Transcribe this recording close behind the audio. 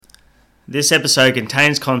This episode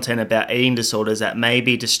contains content about eating disorders that may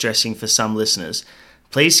be distressing for some listeners.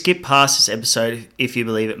 Please skip past this episode if you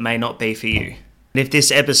believe it may not be for you. And if this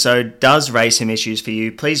episode does raise some issues for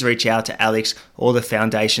you, please reach out to Alex or the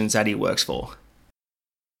foundations that he works for.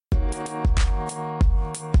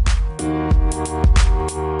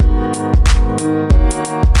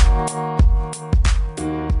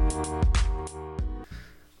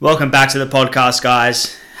 Welcome back to the podcast,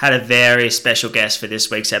 guys. Had a very special guest for this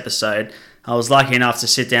week's episode. I was lucky enough to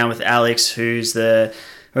sit down with Alex, who's the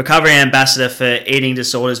recovery ambassador for Eating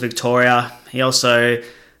Disorders Victoria. He also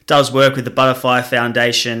does work with the Butterfly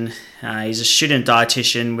Foundation. He's a student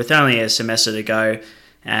dietitian with only a semester to go,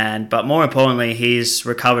 but more importantly, he's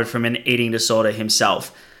recovered from an eating disorder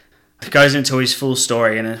himself. It goes into his full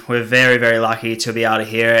story, and we're very, very lucky to be able to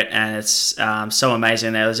hear it, and it's so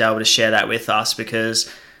amazing that he was able to share that with us,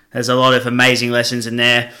 because there's a lot of amazing lessons in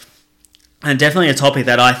there, and definitely a topic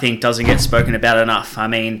that I think doesn't get spoken about enough. I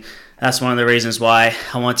mean, that's one of the reasons why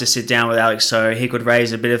I wanted to sit down with Alex, so he could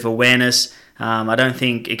raise a bit of awareness. I don't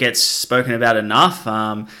think it gets spoken about enough.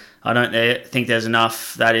 I don't think there's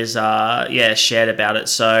enough that is shared about it.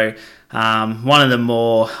 So one of the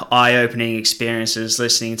more eye-opening experiences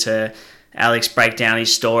listening to Alex break down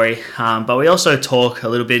his story. But we also talk a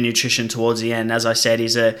little bit of nutrition towards the end. As I said,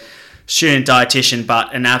 he's a student dietitian,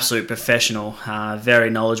 but an absolute professional, very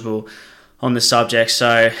knowledgeable on the subject.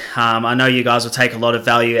 So I know you guys will take a lot of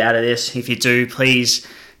value out of this. If you do, please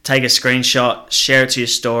take a screenshot, share it to your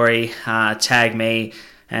story, tag me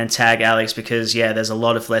and tag Alex, because there's a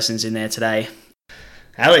lot of lessons in there today.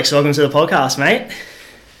 Alex, welcome to the podcast, mate.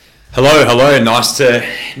 Hello. Nice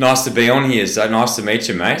to be on here. So nice to meet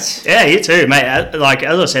you, mate. Yeah, you too, mate. Like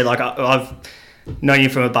as I said, I've known you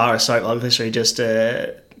from a bar of soap, literally just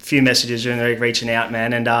a few messages during the week reaching out,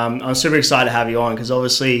 man, and I'm super excited to have you on, because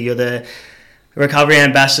obviously you're the recovery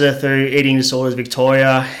ambassador through Eating Disorders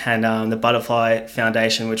Victoria and the Butterfly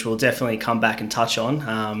Foundation, which we'll definitely come back and touch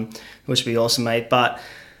on, which would be awesome, mate. But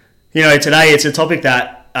today it's a topic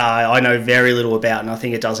that I know very little about, and I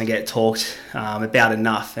think it doesn't get talked about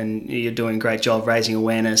enough, and you're doing a great job raising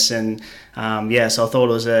awareness, and so I thought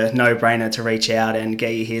it was a no-brainer to reach out and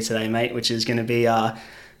get you here today, mate, which is going to be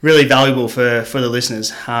really valuable for the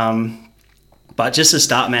listeners. But just to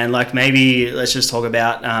start, man, maybe let's just talk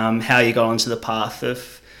about how you got onto the path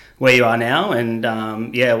of where you are now, and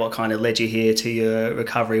what kind of led you here to your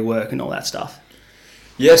recovery work and all that stuff.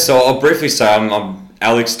 Yeah, so I'll briefly say I'm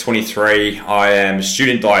Alex, 23. I am a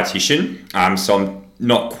student dietitian, so I'm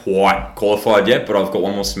not quite qualified yet, but I've got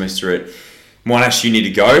one more semester at Monash Uni to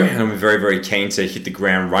go, and I'm very, very keen to hit the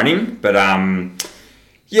ground running. But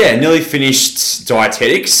nearly finished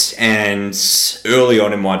dietetics, and early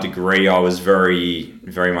on in my degree, I was very,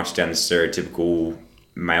 very much down the stereotypical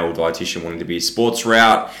male dietitian wanting to be a sports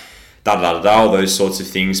route, all those sorts of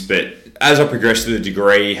things. But as I progressed through the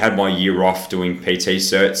degree, had my year off doing PT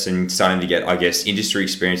certs and starting to get, industry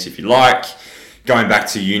experience, if you like, going back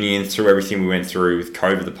to uni and through everything we went through with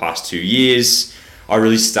COVID the past 2 years, I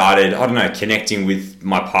really started, connecting with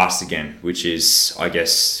my past again, which is,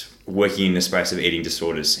 working in the space of eating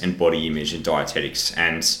disorders and body image and dietetics.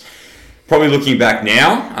 And probably looking back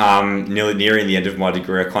now, nearing the end of my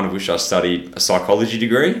degree, I kind of wish I studied a psychology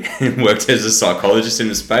degree and worked as a psychologist in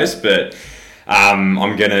the space. But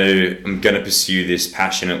I'm gonna pursue this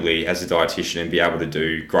passionately as a dietitian and be able to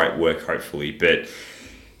do great work, hopefully. But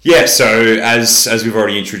so as we've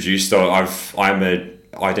already introduced, I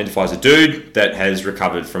identify as a dude that has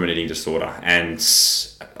recovered from an eating disorder, and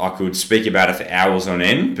I could speak about it for hours on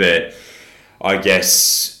end, but I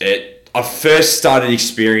first started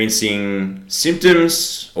experiencing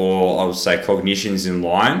symptoms, or I would say cognitions, in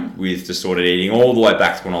line with disordered eating all the way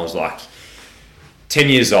back to when I was 10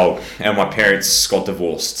 years old and my parents got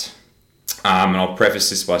divorced. And I'll preface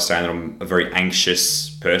this by saying that I'm a very anxious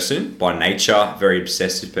person by nature, very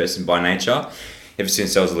obsessive person by nature, ever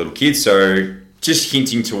since I was a little kid. So just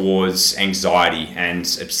hinting towards anxiety and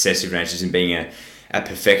obsessive natures and being a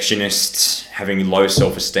perfectionist, having low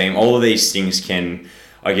self-esteem, all of these things can,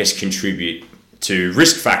 contribute to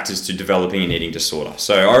risk factors to developing an eating disorder.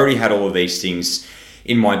 So I already had all of these things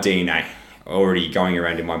in my DNA, already going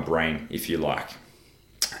around in my brain, if you like.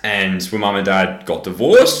 And when mum and dad got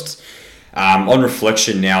divorced, on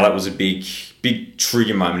reflection now, that was a big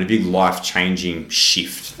trigger moment, a big life-changing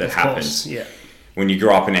shift that happens. Yeah. When you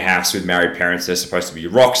grow up in a house with married parents, they're supposed to be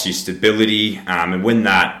your rocks, your stability, and when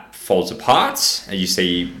that falls apart, and you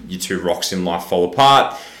see your two rocks in life fall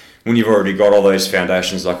apart, when you've already got all those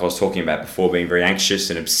foundations, like I was talking about before, being very anxious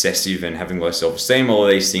and obsessive and having low self-esteem, all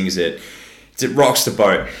of these things, it rocks the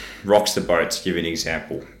boat, to give an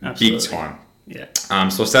example. Absolutely. Big time. Yeah.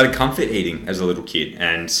 So I started comfort eating as a little kid,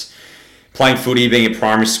 and playing footy, being at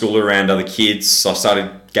primary school around other kids, I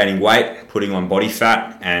started gaining weight, putting on body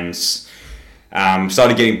fat, and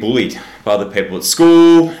started getting bullied by other people at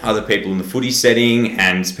school, other people in the footy setting,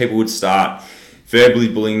 and people would start verbally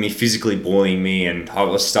bullying me, physically bullying me, and I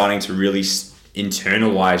was starting to really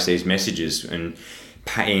internalize these messages and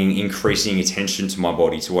paying increasing attention to my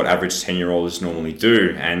body, to what average 10-year-olds normally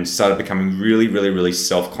do, and started becoming really, really, really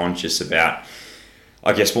self-conscious about,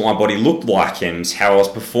 I guess, what my body looked like and how I was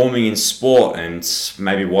performing in sport, and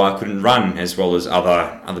maybe why I couldn't run as well as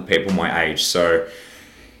other people my age. So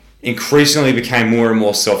increasingly became more and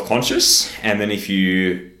more self-conscious. And then if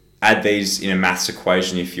you add these in a maths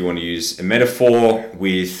equation, if you want to use a metaphor,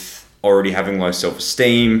 with already having low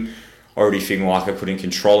self-esteem, already feeling like I couldn't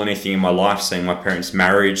control anything in my life, seeing my parents'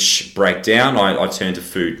 marriage break down, I turned to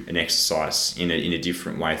food and exercise in a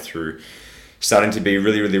different way, through starting to be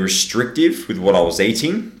really, really restrictive with what I was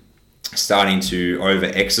eating, starting to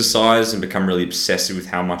over-exercise and become really obsessive with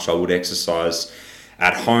how much I would exercise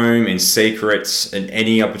at home, in secret, and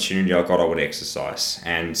any opportunity I got, I would exercise.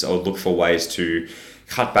 And I would look for ways to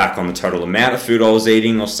cut back on the total amount of food I was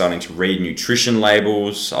eating. I was starting to read nutrition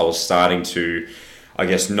labels. I was starting to, I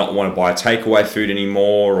guess, not want to buy takeaway food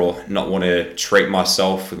anymore, or not want to treat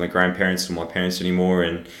myself with my grandparents or my parents anymore.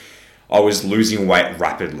 And I was losing weight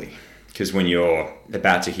rapidly, because when you're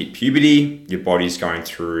about to hit puberty, your body's going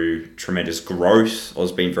through tremendous growth. I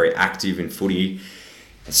was being very active in footy,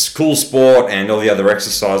 school sport, and all the other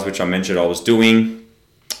exercise which I mentioned I was doing.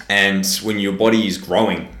 And when your body is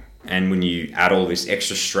growing, and when you add all this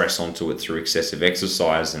extra stress onto it through excessive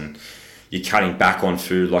exercise, and you're cutting back on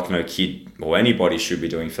food like no kid or anybody should be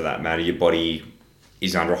doing for that matter, your body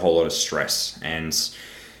is under a whole lot of stress. And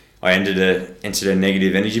I entered a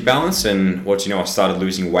negative energy balance, and I started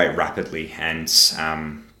losing weight rapidly. And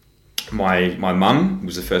my mum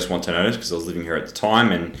was the first one to notice, because I was living here at the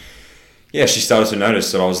time, and yeah, she started to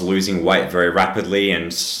notice that I was losing weight very rapidly,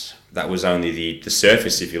 and that was only the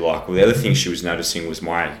surface, if you like. Well, the other thing she was noticing was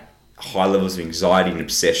my high levels of anxiety and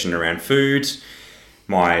obsession around food,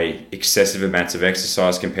 my excessive amounts of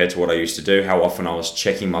exercise compared to what I used to do, how often I was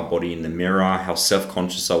checking my body in the mirror, how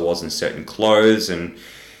self-conscious I was in certain clothes, and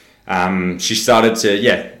she started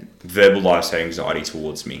to, verbalize her anxiety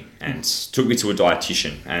towards me, and took me to a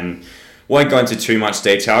dietitian. And won't go into too much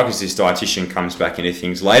detail, because this dietitian comes back into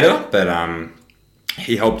things later, but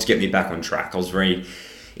he helped get me back on track. I was very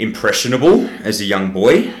impressionable as a young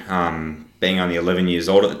boy, being only 11 years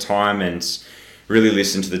old at the time, and really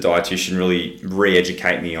listened to the dietitian really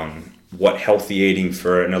re-educate me on what healthy eating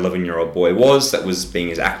for an 11-year-old boy was, that was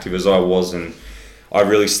being as active as I was. And I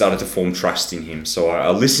really started to form trust in him. So I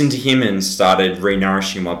listened to him and started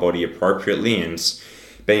re-nourishing my body appropriately, and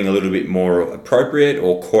being a little bit more appropriate,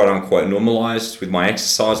 or quote unquote normalized, with my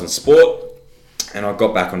exercise and sport. And I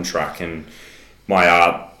got back on track, and my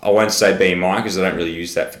I won't say BMI, because I don't really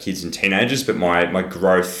use that for kids and teenagers, but my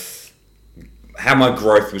growth, how my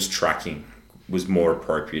growth was tracking, was more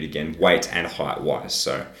appropriate again, weight and height wise.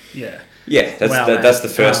 So that's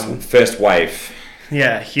the first wave.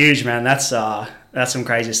 Yeah, huge, man. That's some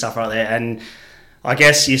crazy stuff right there. And I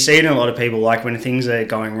guess you see it in a lot of people, like when things are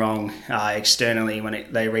going wrong externally, when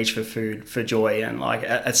they reach for food for joy, and like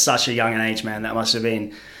at such a young age, man, that must have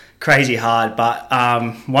been crazy hard. But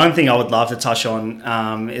one thing I would love to touch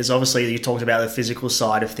on is obviously you talked about the physical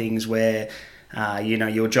side of things, where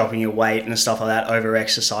you're dropping your weight and stuff like that, over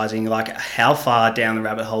exercising. Like, how far down the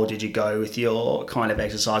rabbit hole did you go with your kind of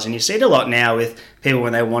exercise? And you see it a lot now with people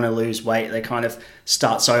when they want to lose weight, they kind of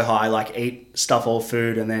start so high, like eat stuff all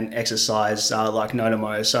food and then exercise like no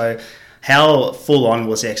tomorrow. So how full on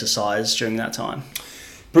was the exercise during that time?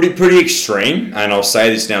 Pretty extreme, and I'll say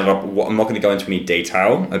this now, that I'm not going to go into any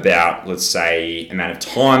detail about, let's say, amount of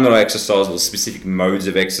time that I exercise, or specific modes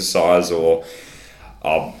of exercise, or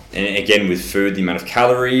and again with food, the amount of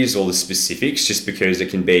calories, or the specifics, just because it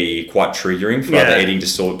can be quite triggering for other eating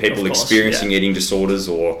disorder people, experiencing eating disorders,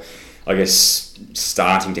 or I guess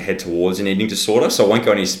starting to head towards an eating disorder. So I won't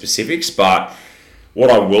go into specifics, but what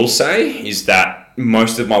I will say is that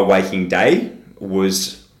most of my waking day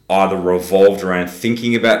was either revolved around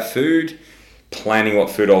thinking about food, planning what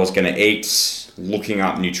food I was going to eat, looking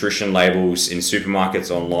up nutrition labels in supermarkets,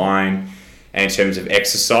 online. And in terms of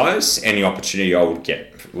exercise, any opportunity I would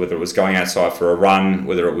get, whether it was going outside for a run,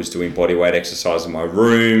 whether it was doing bodyweight exercise in my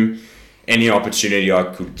room, any opportunity I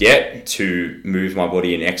could get to move my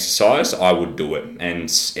body and exercise, I would do it. And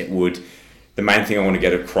the main thing I want to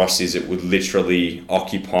get across is it would literally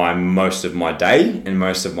occupy most of my day and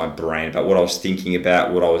most of my brain about what I was thinking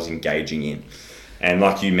about, what I was engaging in. And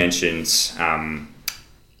like you mentioned,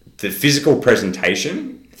 the physical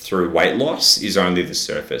presentation through weight loss is only the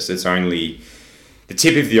surface. It's only the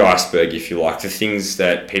tip of the iceberg, if you like, the things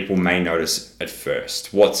that people may notice at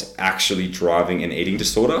first. What's actually driving an eating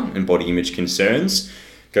disorder and body image concerns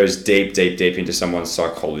goes deep into someone's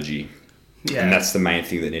psychology. Yeah. And that's the main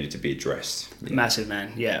thing that needed to be addressed. Yeah. Massive,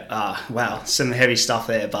 man. Yeah. Wow. Some heavy stuff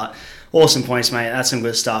there, but awesome points, mate. That's some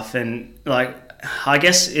good stuff. And like, I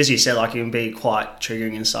guess, as you said, like, it can be quite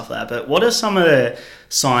triggering and stuff like that. But what are some of the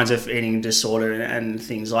signs of eating disorder and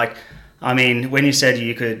things like, I mean, when you said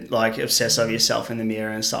you could like obsess over yourself in the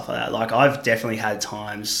mirror and stuff like that, like I've definitely had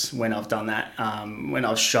times when I've done that, when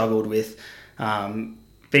I've struggled with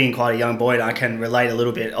being quite a young boy, and I can relate a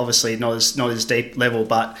little bit, obviously not as deep level,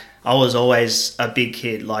 but I was always a big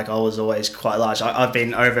kid. Like I was always quite large. I've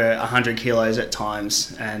been over 100 kilos at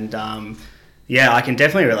times, and yeah, I can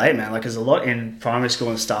definitely relate, man. Like there's a lot in primary school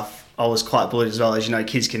and stuff. I was quite bullied as well. As you know,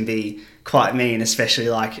 kids can be quite mean, especially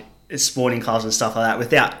like sporting clubs and stuff like that,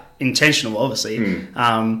 without intentional, obviously.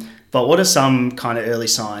 But what are some kind of early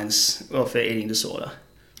signs of an eating disorder?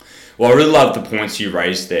 Well, I really love the points you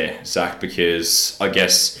raised there, Zach, because I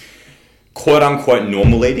guess quote unquote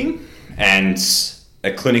normal eating and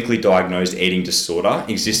a clinically diagnosed eating disorder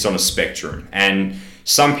exists on a spectrum. And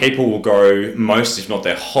some people will go most, if not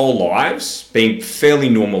their whole lives, being fairly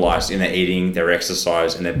normalized in their eating, their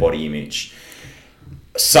exercise, and their body image.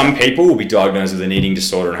 Some people will be diagnosed with an eating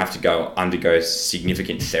disorder and have to undergo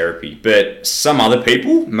significant therapy, but some other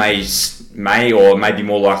people may be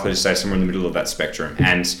more likely to stay somewhere in the middle of that spectrum.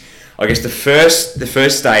 And I guess the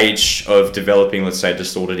first stage of developing, let's say,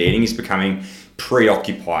 disordered eating is becoming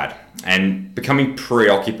preoccupied. And becoming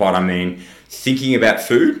preoccupied, I mean thinking about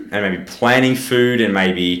food and maybe planning food and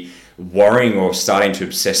maybe worrying or starting to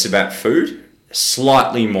obsess about food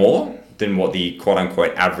slightly more than what the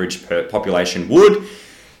quote-unquote average population would.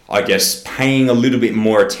 I guess paying a little bit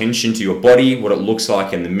more attention to your body, what it looks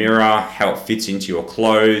like in the mirror, how it fits into your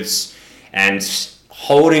clothes, and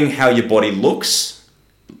holding how your body looks,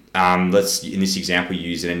 let's, in this example,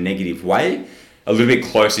 use in a negative way, a little bit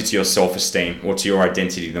closer to your self-esteem or to your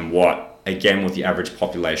identity than what the average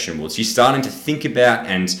population would. So you're starting to think about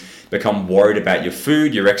and become worried about your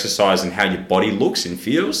food, your exercise, and how your body looks and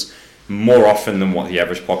feels more often than what the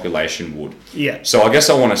average population would. Yeah. So I guess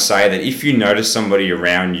I want to say that if you notice somebody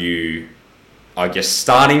around you, I guess,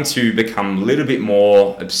 starting to become a little bit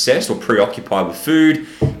more obsessed or preoccupied with food,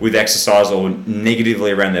 with exercise, or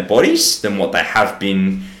negatively around their bodies than what they have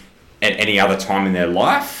been at any other time in their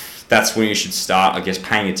life, that's when you should start, I guess,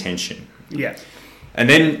 paying attention. Yeah. And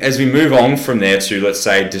then as we move on from there to, let's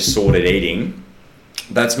say, disordered eating,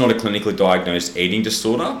 that's not a clinically diagnosed eating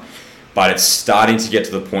disorder, but it's starting to get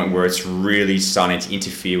to the point where it's really starting to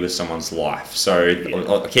interfere with someone's life. So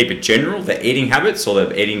I'll keep it general, their eating habits or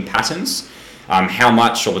their eating patterns, how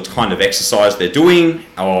much or the kind of exercise they're doing,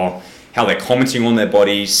 or how they're commenting on their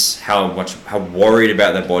bodies, how worried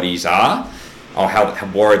about their bodies are, or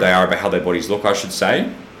how worried they are about how their bodies look, I should say.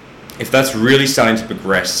 If that's really starting to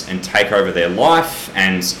progress and take over their life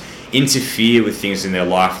and interfere with things in their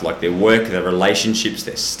life, like their work, their relationships,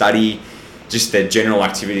 their study, just their general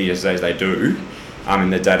activity as they do in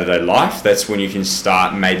their day-to-day life, that's when you can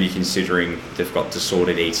start maybe considering they've got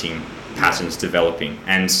disordered eating patterns developing.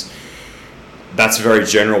 And that's a very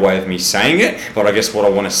general way of me saying it, but I guess what I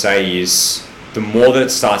want to say is the more that it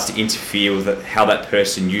starts to interfere with how that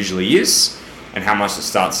person usually is and how much it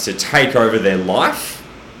starts to take over their life,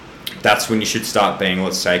 that's when you should start being,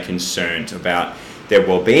 let's say, concerned about their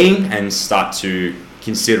well-being and start to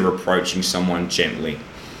consider approaching someone gently.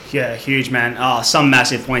 Yeah, huge, man. Some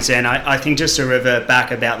massive points there. And I think just to revert back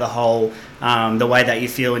about the whole, the way that you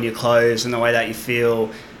feel in your clothes and the way that you feel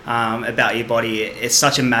about your body, it's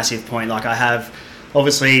such a massive point. Like I have,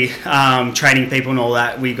 obviously, training people and all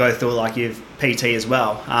that, we go through like you've PT as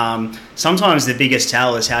well. Sometimes the biggest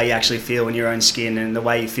tell is how you actually feel in your own skin and the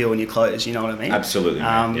way you feel in your clothes, you know what I mean? Absolutely,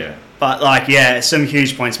 yeah. But like, yeah, some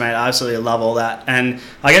huge points, mate. I absolutely love all that. And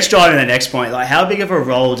I guess driving to the next point, like how big of a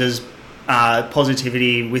role does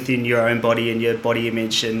positivity within your own body and your body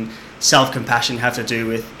image and self-compassion have to do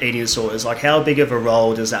with eating disorders? Like how big of a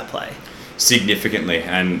role does that play? Significantly.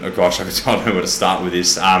 And oh gosh, I don't know where to start with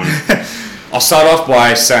this. I'll start off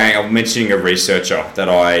by saying, I'm mentioning a researcher that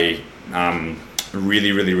I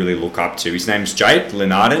really look up to. His name's Jake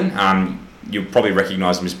Linarden. You'll probably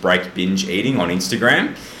recognise him as Break Binge Eating on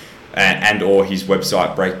Instagram and or his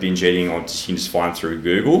website Break Binge Eating, or you can just find through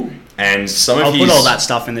Google. And I'll put all that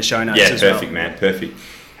stuff in the show notes as well. Yeah, perfect, man, perfect.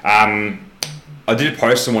 I did a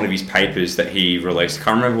post on one of his papers that he released. I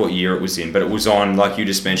can't remember what year it was in, but it was on, like you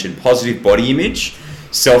just mentioned, positive body image,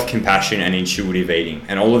 self-compassion, and intuitive eating.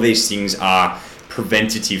 And all of these things are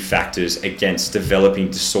preventative factors against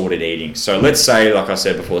developing disordered eating. So let's say, like I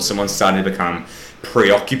said before, someone's starting to become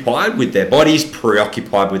preoccupied with their bodies,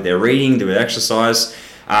 preoccupied with their eating, their exercise,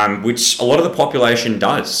 which a lot of the population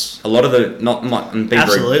does. A lot of the, not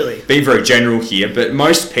being very general here, but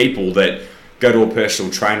most people that go to a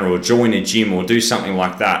personal trainer or join a gym or do something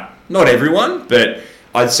like that, not everyone, but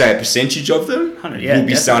I'd say a percentage of them will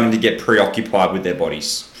be starting to get preoccupied with their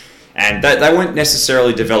bodies. And they won't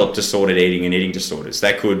necessarily develop disordered eating and eating disorders.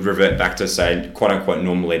 They could revert back to, say, quote-unquote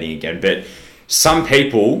normal eating again. But some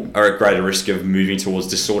people are at greater risk of moving towards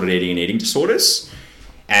disordered eating and eating disorders.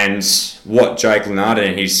 And what Jake Lunardi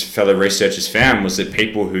and his fellow researchers found was that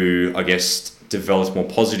people who, I guess, developed more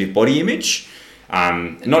positive body image,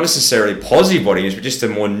 not necessarily positive body image, but just a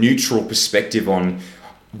more neutral perspective on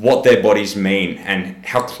what their bodies mean and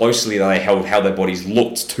how closely they held how their bodies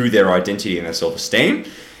looked to their identity and their self-esteem,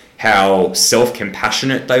 how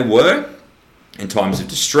self-compassionate they were in times of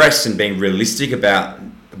distress and being realistic about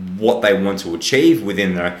what they want to achieve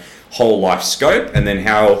within their whole life scope, and then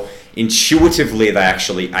how intuitively they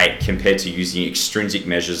actually ate compared to using extrinsic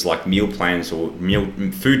measures like meal plans or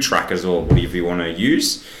food trackers or whatever you want to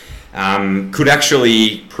use, could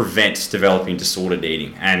actually prevent developing disordered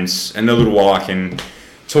eating. And in a little while I can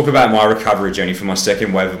talk about my recovery journey for my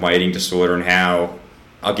second wave of my eating disorder and how,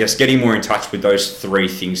 I guess, getting more in touch with those three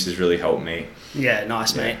things has really helped me. Yeah,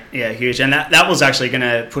 nice, mate. Yeah, huge. And that was actually going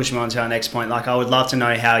to push me on to our next point. Like, I would love to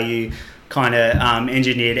know how you kind of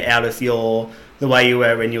engineered out of the way you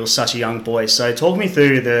were when you were such a young boy. So talk me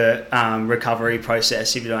through the recovery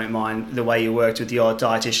process, if you don't mind, the way you worked with your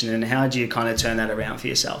dietitian, and how did you kind of turn that around for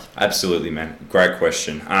yourself? Absolutely, man. Great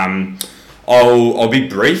question. I'll be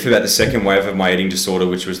brief about the second wave of my eating disorder,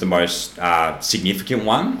 which was the most significant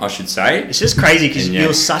one, I should say. It's just crazy because you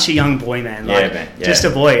were such a young boy, man. Like, man. Yeah. Just a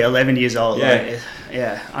boy, 11 years old. Yeah.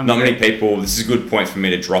 Like, Not many people, this is a good point for me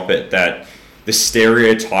to drop it, that the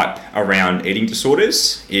stereotype around eating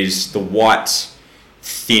disorders is the white,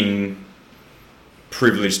 thin,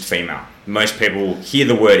 privileged female. Most people hear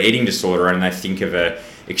the word eating disorder and they think of a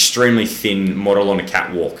extremely thin model on a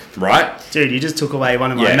catwalk, right? Dude, you just took away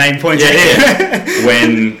one of my main points.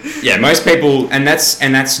 Most people, and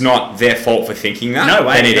that's not their fault for thinking that. No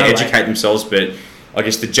way. They need to educate themselves, but I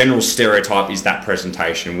guess the general stereotype is that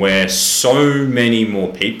presentation where so many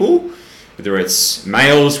more people, whether it's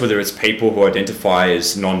males, whether it's people who identify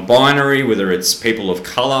as non-binary, whether it's people of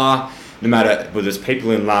colour, no matter whether it's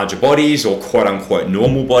people in larger bodies or quote-unquote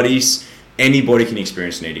normal bodies, anybody can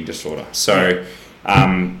experience an eating disorder. So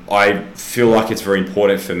I feel like it's very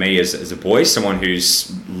important for me as a boy, someone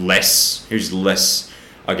who's less,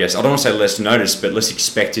 I guess, I don't want to say less noticed, but less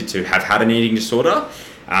expected to have had an eating disorder.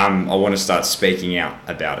 I want to start speaking out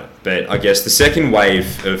about it. But I guess the second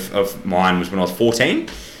wave of mine was when I was 14.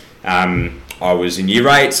 I was in year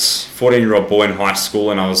 8, 14-year-old boy in high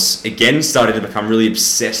school, and I was again starting to become really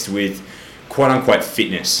obsessed with quote-unquote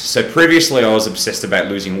fitness. So previously I was obsessed about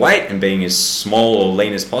losing weight and being as small or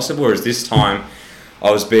lean as possible, whereas this time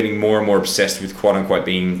I was being more and more obsessed with quote-unquote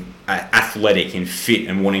being athletic and fit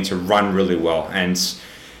and wanting to run really well. And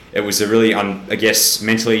it was a really, I guess,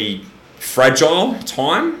 mentally fragile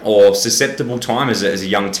time or susceptible time as a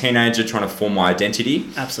young teenager trying to form my identity.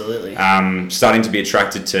 Absolutely. Starting to be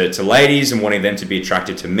attracted to ladies and wanting them to be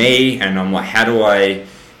attracted to me. And I'm like, how do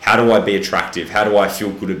I be attractive? How do I feel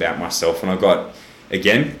good about myself? And I got,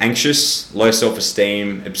 again, anxious, low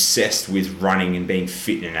self-esteem, obsessed with running and being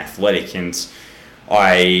fit and athletic. And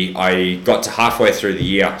I got to halfway through the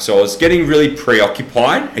year. So I was getting really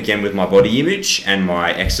preoccupied, again, with my body image and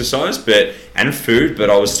my exercise and food, but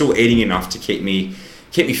I was still eating enough to keep me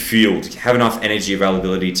fueled, have enough energy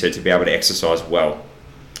availability to be able to exercise well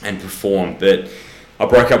and perform. But I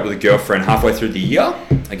broke up with a girlfriend halfway through the year.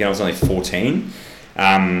 Again, I was only 14.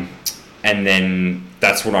 And then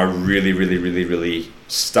that's when I really, really, really, really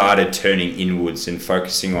started turning inwards and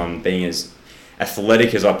focusing on being as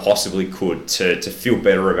athletic as I possibly could to feel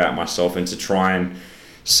better about myself and to try and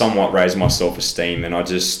somewhat raise my self-esteem. And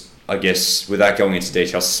I guess, without going into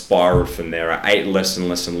detail, spiraled from there. I ate less and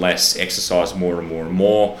less and less, exercised more and more and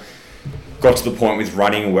more. Got to the point with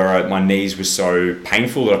running where my knees were so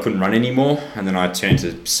painful that I couldn't run anymore. And then I turned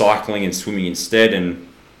to cycling and swimming instead. And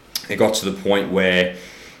it got to the point where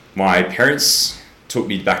my parents took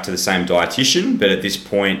me back to the same dietitian, but at this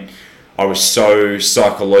point I was so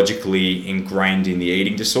psychologically ingrained in the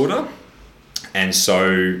eating disorder and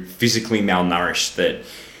so physically malnourished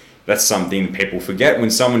that's something people forget.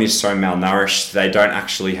 When someone is so malnourished, they don't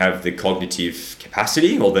actually have the cognitive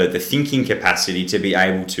capacity or the thinking capacity to be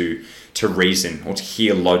able to reason or to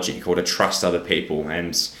hear logic or to trust other people.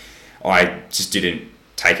 And I just didn't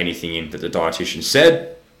take anything in that the dietitian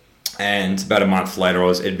said. And about a month later, I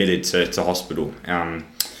was admitted to hospital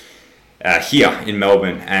here in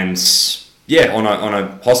Melbourne. And yeah, on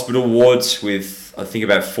a hospital ward with, I think,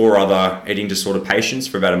 about 4 other eating disorder patients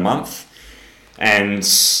for about a month. And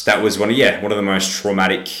that was one of the most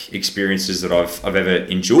traumatic experiences that I've ever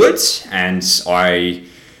endured. And I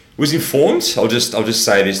was informed, I'll just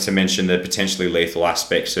say this to mention the potentially lethal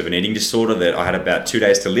aspects of an eating disorder, that I had about 2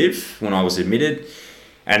 days to live when I was admitted.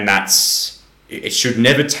 And it should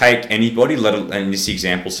never take anybody, in this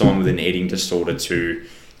example, someone with an eating disorder, to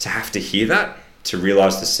have to hear that, to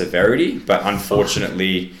realise the severity. But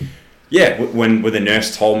unfortunately, when the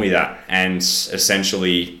nurse told me that and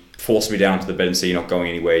essentially forced me down to the bed and said, "You're not going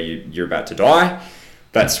anywhere, you're about to die,"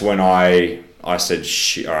 that's when I said,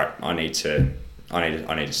 "Shit, all right, I need to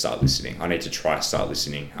start listening. I need to try to start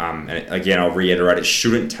listening." And again, I'll reiterate, it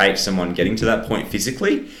shouldn't take someone getting to that point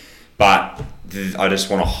physically, but I just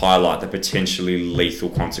want to highlight the potentially lethal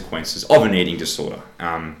consequences of an eating disorder.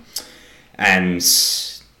 And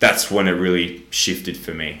that's when it really shifted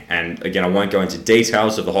for me. And again, I won't go into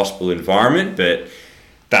details of the hospital environment, but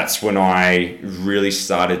that's when I really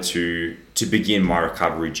started to begin my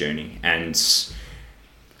recovery journey. And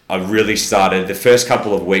I really started, the first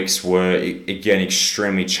couple of weeks were, again,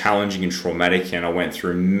 extremely challenging and traumatic, and I went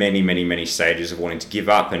through many, many, many stages of wanting to give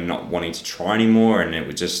up and not wanting to try anymore, and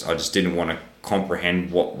I just didn't want to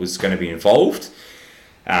comprehend what was going to be involved.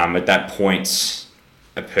 At that point,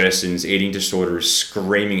 a person's eating disorder is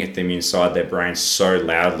screaming at them inside their brain so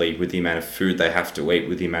loudly with the amount of food they have to eat,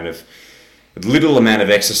 with the little amount of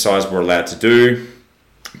exercise we're allowed to do,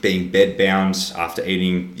 being bedbound after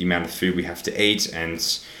eating the amount of food we have to eat. And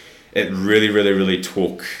it really, really, really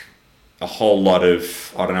took a whole lot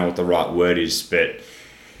of, I don't know what the right word is, but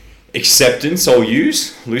acceptance, I'll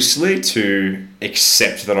use loosely, to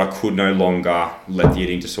accept that I could no longer let the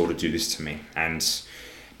eating disorder do this to me. And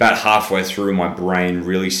about halfway through, my brain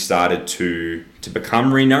really started to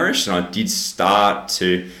become renourished, and I did start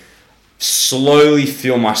to slowly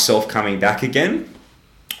feel myself coming back again.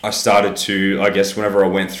 I started to, I guess, whenever I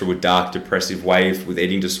went through a dark, depressive wave with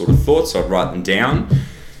eating disorder thoughts, I'd write them down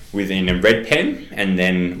within a red pen. And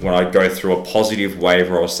then when I go through a positive wave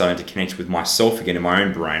where I was starting to connect with myself again in my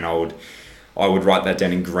own brain, I would write that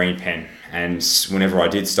down in green pen. And whenever I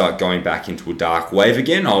did start going back into a dark wave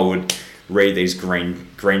again, I would read these green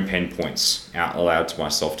pen points out aloud to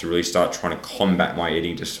myself to really start trying to combat my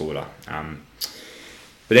eating disorder.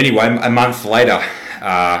 But anyway, a month later,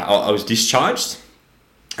 I was discharged.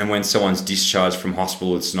 And when someone's discharged from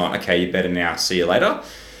hospital, it's not, okay, you better now, see you later.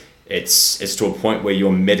 It's to a point where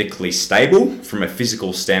you're medically stable from a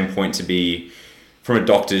physical standpoint, to be, from a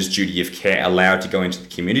doctor's duty of care, allowed to go into the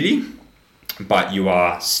community. But you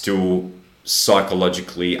are still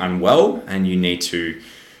psychologically unwell, and you need to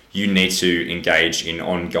engage in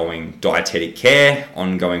ongoing dietetic care,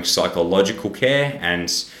 ongoing psychological care, and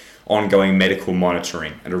ongoing medical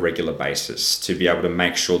monitoring at a regular basis to be able to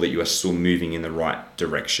make sure that you are still moving in the right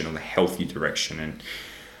direction, or the healthy direction. And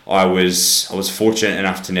I was fortunate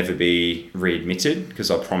enough to never be readmitted, because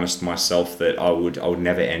I promised myself that I would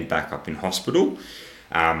never end back up in hospital.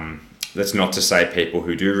 That's not to say people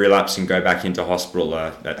who do relapse and go back into hospital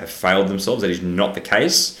that have failed themselves. That is not the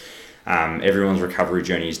case. Everyone's recovery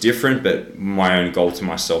journey is different, but my own goal to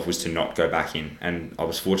myself was to not go back in, and I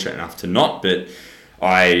was fortunate enough to not. But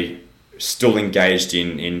I still engaged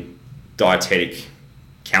in dietetic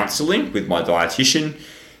counselling with my dietitian,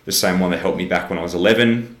 the same one that helped me back when I was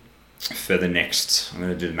 11. For the next, I'm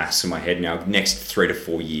going to do the maths in my head now, next 3 to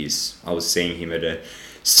 4 years, I was seeing him at a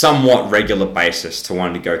somewhat regular basis to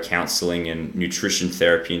undergo counselling and nutrition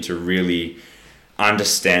therapy, and to really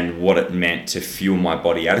understand what it meant to fuel my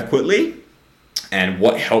body adequately. And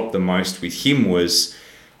what helped the most with him was,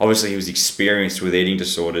 obviously he was experienced with eating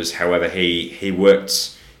disorders. However, he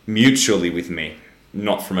worked mutually with me,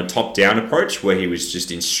 not from a top-down approach where he was just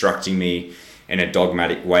instructing me in a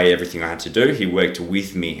dogmatic way everything I had to do. He worked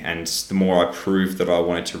with me, and the more I proved that I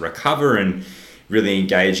wanted to recover and really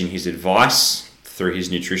engage in his advice through his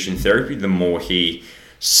nutrition therapy, the more he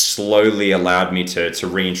slowly allowed me to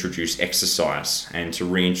reintroduce exercise and to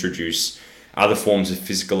reintroduce other forms of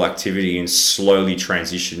physical activity, and slowly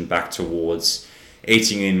transition back towards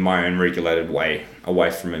eating in my own regulated way, away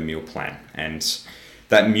from a meal plan. And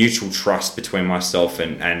that mutual trust between myself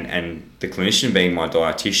and the clinician, being my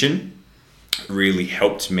dietitian, really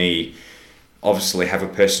helped me obviously have a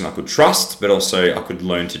person I could trust, but also I could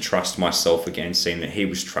learn to trust myself again, seeing that he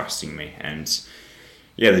was trusting me. And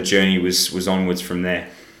yeah, the journey was onwards from there.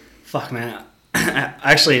 Fuck, man.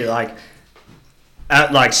 Actually,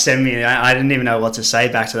 send me, I didn't even know what to say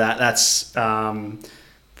back to that. That's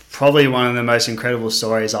probably one of the most incredible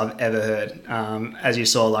stories I've ever heard. As you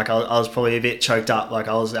saw, like I was probably a bit choked up. Like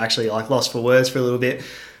I was actually like lost for words for a little bit.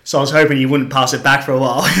 So I was hoping you wouldn't pass it back for a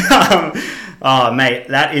while. Oh, mate,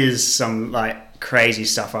 that is some like crazy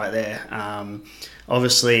stuff right there.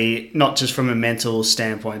 Obviously, not just from a mental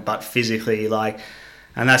standpoint, but physically. Like,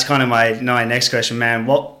 and that's kind of my next question, man.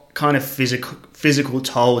 What kind of physical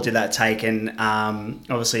toll did that take? And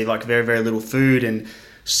obviously, like very, very little food and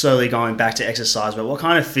slowly going back to exercise. But what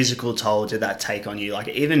kind of physical toll did that take on you? Like,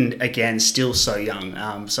 even again, still so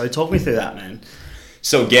young. So talk me through that, man.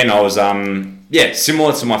 So again, I was,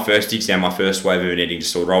 similar to my first exam, my first wave of an eating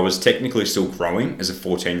disorder, I was technically still growing as a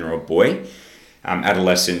 14-year-old boy.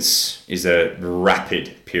 Adolescence is a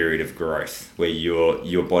rapid period of growth where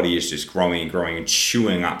your body is just growing and growing and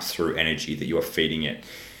chewing up through energy that you are feeding it.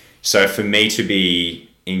 So for me to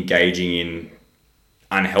be engaging in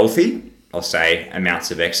unhealthy, I'll say, amounts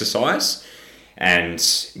of exercise and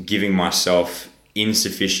giving myself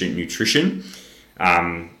insufficient nutrition,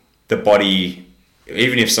 the body,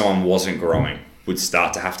 even if someone wasn't growing, would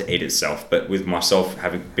start to have to eat itself. But with myself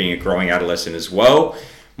being a growing adolescent as well,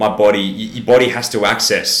 your body has to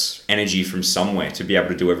access energy from somewhere to be able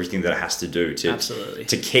to do everything that it has to do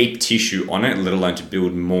to keep tissue on it, let alone to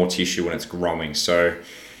build more tissue when it's growing. So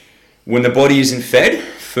when the body isn't fed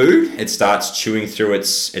food, it starts chewing through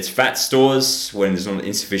its fat stores. When there's not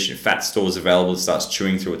insufficient fat stores available, it starts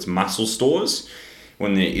chewing through its muscle stores.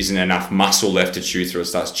 When there isn't enough muscle left to chew through, it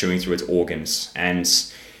starts chewing through its organs. And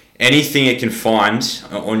anything it can find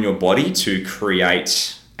on your body to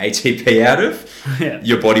create ATP out of,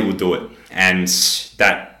 your body will do it. And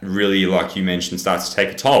that really, like you mentioned, starts to take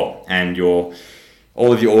a toll. And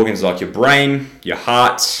all of your organs, like your brain, your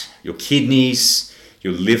heart, your kidneys,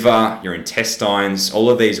 your liver, your intestines, all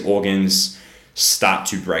of these organs start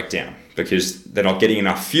to break down because they're not getting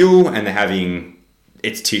enough fuel and they're having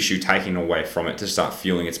its tissue taken away from it to start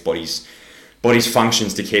fueling its body's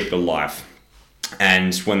functions to keep it alive.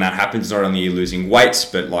 And when that happens, not only are you losing weight,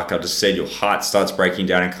 but like I just said, your heart starts breaking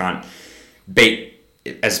down and can't beat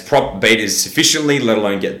as sufficiently, let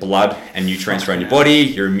alone get blood and nutrients around your body.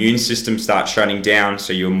 Your immune system starts shutting down,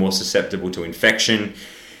 so you're more susceptible to infection.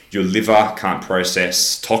 Your liver can't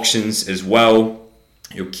process toxins as well.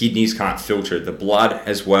 Your kidneys can't filter the blood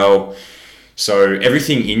as well. So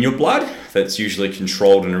everything in your blood that's usually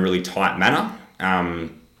controlled in a really tight manner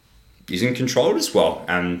isn't controlled as well.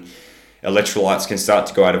 Electrolytes can start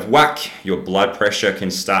to go out of whack. Your blood pressure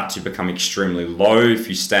can start to become extremely low. If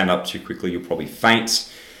you stand up too quickly, you'll probably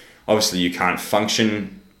faint. Obviously, you can't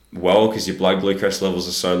function well because your blood glucose levels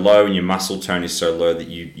are so low and your muscle tone is so low that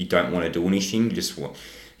you don't want to do anything.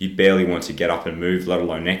 You barely want to get up and move, let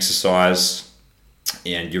alone exercise.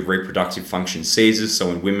 And your reproductive function ceases. So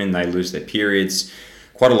in women, they lose their periods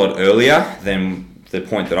quite a lot earlier than the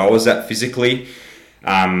point that I was at physically.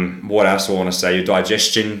 What else I want to say? Your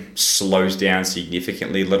digestion slows down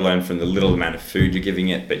significantly, let alone from the little amount of food you're giving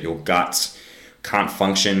it, but your gut can't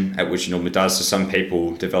function at which it normally does. So some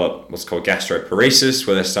people develop what's called gastroparesis,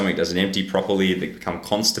 where their stomach doesn't empty properly, they become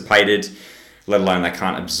constipated, let alone they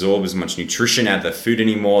can't absorb as much nutrition out of their food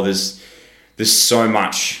anymore. There's so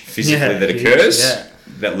much physically that occurs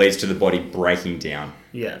that leads to the body breaking down.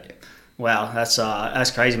 Yeah. Wow,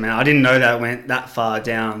 that's crazy, man. I didn't know that went that far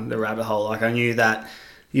down the rabbit hole. Like I knew that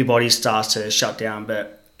your body starts to shut down,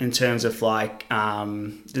 but in terms of like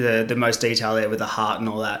the most detail there with the heart and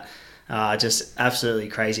all that, just absolutely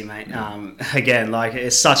crazy, mate. Again, like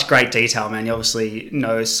it's such great detail, man. You obviously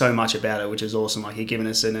know so much about it, which is awesome. Like you're giving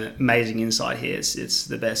us an amazing insight here. It's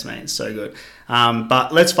the best, mate. It's so good.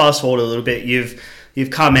 But let's fast forward a little bit. You've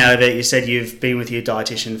come out of it. You said you've been with your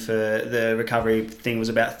dietitian for the recovery thing was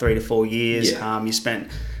about 3 to 4 years. Yeah. You spent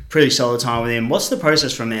pretty solid time with him. What's the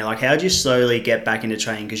process from there? Like, how did you slowly get back into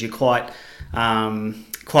training? Because you're quite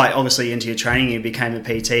obviously into your training. You became a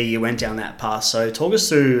PT. You went down that path. So talk us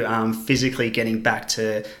through physically getting back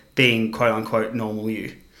to being quote unquote normal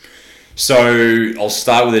you. So I'll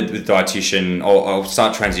start with the dietitian. I'll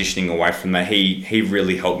start transitioning away from that. He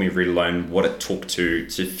really helped me relearn what it took to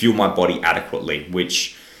fuel my body adequately,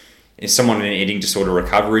 which is someone in an eating disorder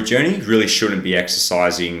recovery journey really shouldn't be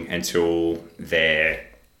exercising until they're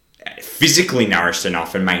physically nourished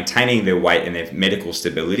enough and maintaining their weight and their medical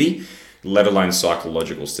stability, let alone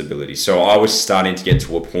psychological stability. So I was starting to get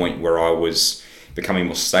to a point where I was becoming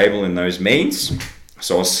more stable in those means.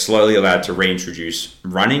 So I was slowly allowed to reintroduce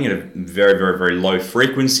running at a very, very, very low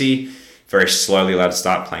frequency, very slowly allowed to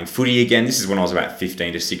start playing footy again. This is when I was about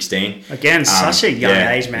 15 to 16. Again, such a young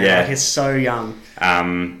age, man. Yeah. Like it's so young.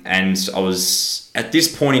 And I was at this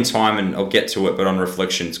point in time, and I'll get to it, but on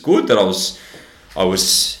reflection, it's good that I I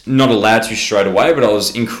was not allowed to straight away, but I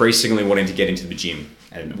was increasingly wanting to get into the gym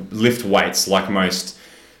and lift weights like most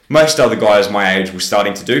other guys my age were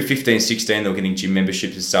starting to do. 15, 16, they were getting gym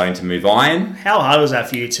memberships and starting to move iron. How hard was that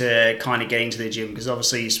for you to kind of get into the gym? Because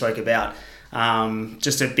obviously you spoke about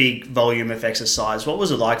just a big volume of exercise. What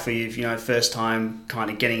was it like for you, first time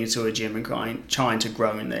kind of getting into a gym and trying to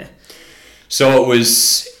grow in there? So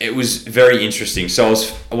it was very interesting. So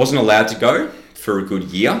I wasn't allowed to go for a good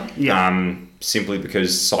year. Yeah. Simply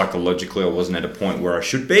because psychologically I wasn't at a point where I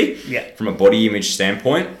should be. Yeah. From a body image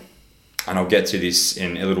standpoint. And I'll get to this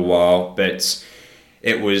in a little while, but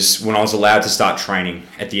it was when I was allowed to start training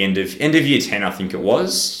at the end of year 10, I think it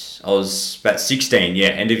was. I was about 16,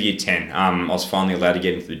 end of year 10. I was finally allowed to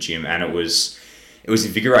get into the gym, and it was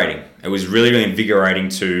invigorating. It was really, really invigorating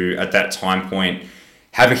to, at that time point,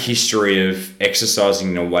 have a history of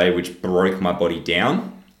exercising in a way which broke my body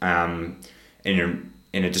down in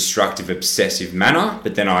a destructive, obsessive manner.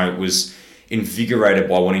 But then I was invigorated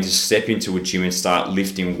by wanting to step into a gym and start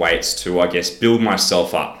lifting weights to, I guess, build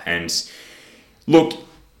myself up. And look,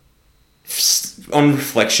 on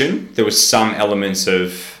reflection, there was some elements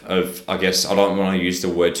of I guess, I don't want to use the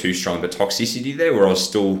word too strong, but toxicity there, where I was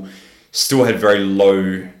still had very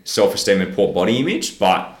low self-esteem and poor body image.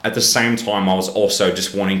 But at the same time, I was also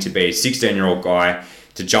just wanting to be a 16-year-old guy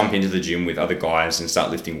to jump into the gym with other guys and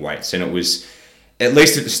start lifting weights. And it was, at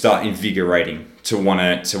least at the start, invigorating to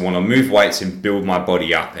want to move weights and build my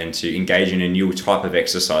body up and to engage in a new type of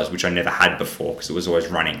exercise, which I never had before because it was always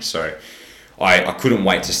running. So I couldn't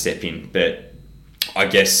wait to step in. But I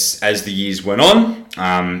guess as the years went on,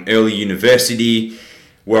 early university,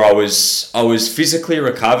 where I was physically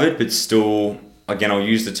recovered, but still, again, I'll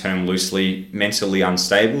use the term loosely, mentally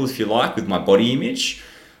unstable, if you like, with my body image,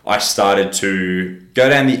 I started to go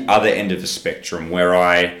down the other end of the spectrum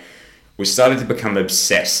where we started to become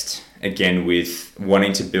obsessed again with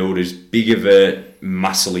wanting to build as big of a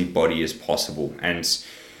muscly body as possible. And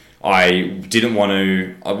I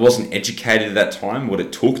wasn't educated at that time what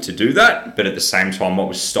it took to do that, but at the same time, what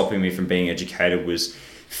was stopping me from being educated was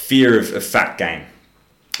fear of fat gain,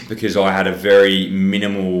 because I had a very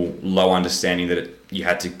minimal, low understanding that you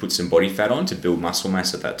had to put some body fat on to build muscle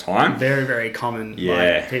mass at that time. Very, very common.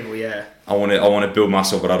 Yeah. Like people, yeah. I want to build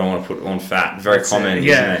muscle, but I don't want to put on fat. Very common,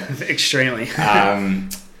 isn't it? Extremely.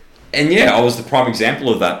 And I was the prime example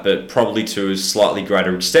of that, but probably to a slightly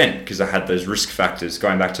greater extent because I had those risk factors,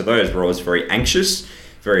 going back to those, where I was very anxious,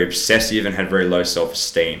 very obsessive, and had very low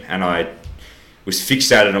self-esteem. And I was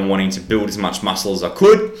fixated on wanting to build as much muscle as I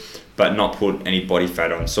could, but not put any body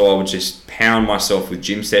fat on. So I would just pound myself with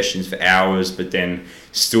gym sessions for hours, but then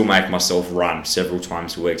still make myself run several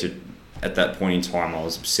times a week. At that point in time, I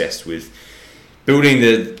was obsessed with building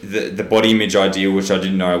the body image ideal, which I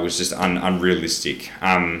didn't know was just unrealistic.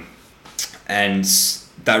 And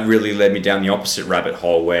that really led me down the opposite rabbit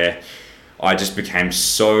hole, where I just became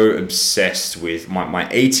so obsessed with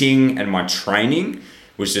my eating, and my training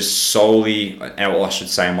was just solely, or I should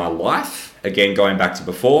say my life. Again, going back to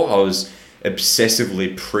before, I was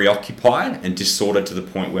obsessively preoccupied and disordered to the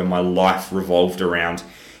point where my life revolved around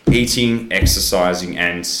eating, exercising,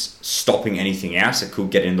 and stopping anything else that could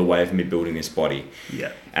get in the way of me building this body.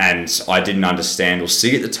 Yeah. And I didn't understand or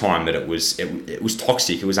see at the time that it was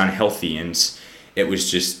toxic, it was unhealthy, and it was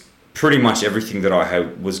just pretty much everything that I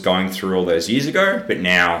was going through all those years ago, but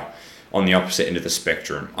now on the opposite end of the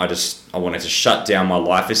spectrum. I wanted to shut down my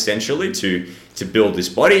life essentially to build this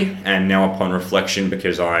body, and now upon reflection,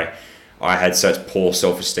 because I had such poor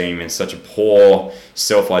self-esteem and such a poor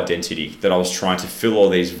self-identity that I was trying to fill all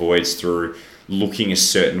these voids through looking a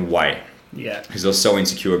certain way. Yeah. Because I was so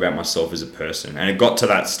insecure about myself as a person. And it got to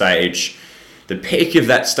that stage. The peak of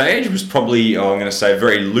that stage was probably, I'm going to say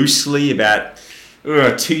very loosely, about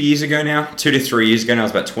 2 years ago now. 2 to 3 years ago now. It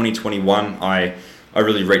was about 2021. I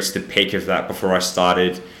really reached the peak of that before I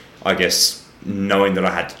started, I guess, knowing that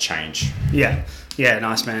I had to change. Yeah. Yeah,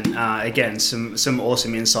 nice, man. Again, some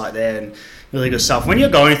awesome insight there and really good stuff. When you're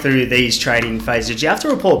going through these training phases, did you have to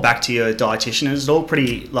report back to your dietitian? Is it all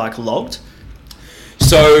pretty logged?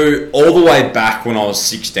 So all the way back when I was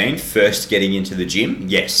 16, first getting into the gym,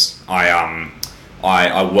 yes, I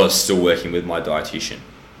was still working with my dietitian,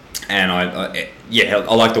 and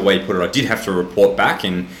I like the way you put it. I did have to report back,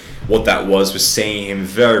 and what that was seeing him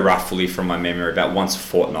very roughly from my memory about once a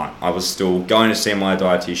fortnight. I was still going to see my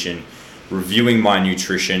dietitian, reviewing my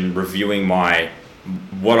nutrition, reviewing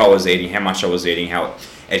what I was eating, how much I was eating, how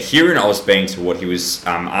adherent I was being to what he was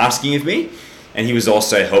asking of me. And he was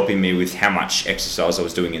also helping me with how much exercise I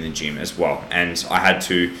was doing in the gym as well. And I had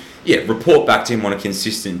to report back to him on a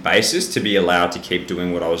consistent basis to be allowed to keep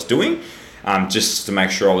doing what I was doing, just to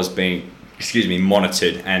make sure I was being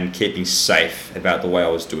monitored and keeping safe about the way I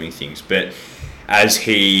was doing things. But as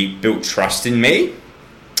he built trust in me,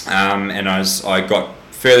 and as I got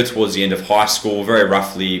further towards the end of high school, very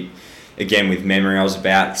roughly, again with memory, I was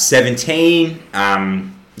about 17,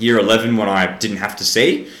 year 11, when I didn't have to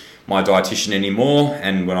see my dietitian anymore,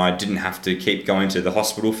 and when I didn't have to keep going to the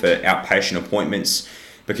hospital for outpatient appointments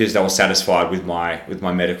because they were satisfied with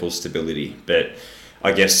my medical stability. But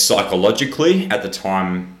I guess psychologically at the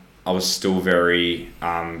time, I was still very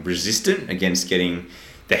resistant against getting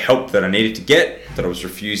the help that I needed to get, that I was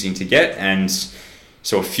refusing to get. And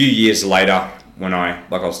so a few years later, when I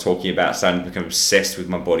was talking about, starting to become obsessed with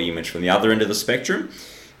my body image from the other end of the spectrum,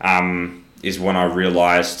 is when I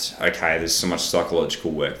realized, okay, there's so much psychological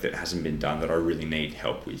work that hasn't been done that I really need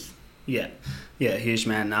help with. Yeah, huge,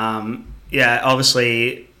 man.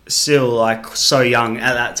 Obviously still like so young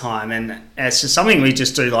at that time, and it's just something we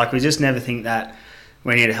just do. Like, we just never think that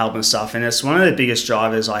we need help and stuff. And it's one of the biggest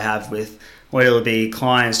drivers I have with whether it be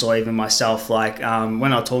clients or even myself. Like,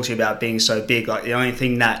 when I talk to you about being so big, like the only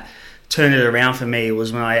thing that turned it around for me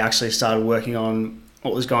was when I actually started working on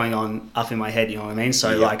what was going on up in my head, you know what I mean?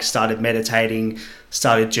 So like started meditating,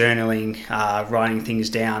 started journaling, writing things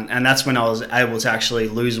down. And that's when I was able to actually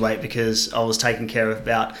lose weight, because I was taking care of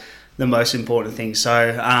about the most important things.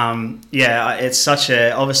 So it's such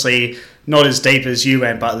a, obviously not as deep as you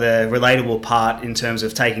went, but the relatable part in terms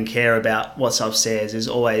of taking care about what's upstairs is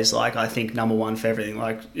always, like, I think number one for everything.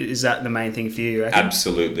 Like, is that the main thing for you reckon?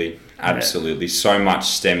 Absolutely. Yeah. So much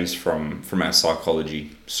stems from our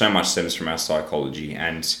psychology.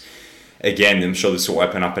 And again, I'm sure this will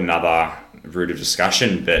open up another route of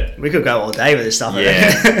discussion, but we could go all day with this stuff.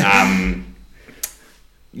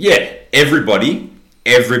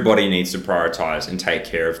 Everybody needs to prioritize and take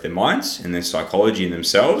care of their minds and their psychology and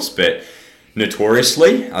themselves. But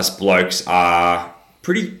notoriously, us blokes are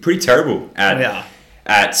pretty terrible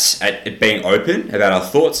at being open about our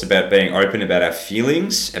thoughts, about being open about our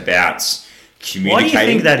feelings, about communicating. Why do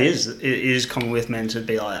you think that is? It is common with men to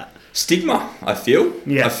be like that? Stigma, I feel.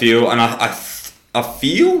 Yeah. I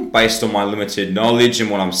feel, based on my limited knowledge and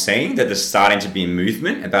what I'm seeing, that there's starting to be a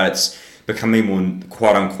movement about it's becoming more,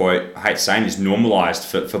 quote unquote, I hate saying, is normalised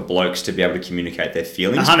for blokes to be able to communicate their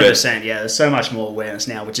feelings. 100%, yeah. There's so much more awareness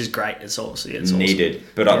now, which is great. It's needed.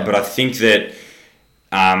 Awesome. But I think that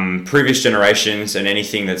previous generations and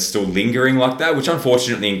anything that's still lingering like that, which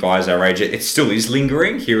unfortunately in guys our age, it still is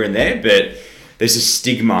lingering here and there, but there's a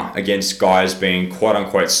stigma against guys being quote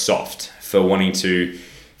unquote soft for wanting to,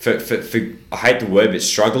 for I hate the word, but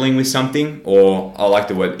struggling with something, or I like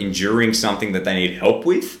the word enduring something that they need help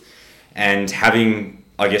with, and having,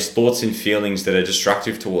 I guess, thoughts and feelings that are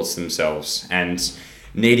destructive towards themselves, and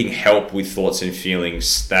needing help with thoughts and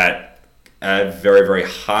feelings that are very, very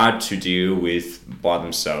hard to deal with by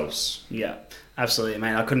themselves. Yeah, absolutely,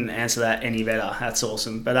 mate. I couldn't answer that any better. That's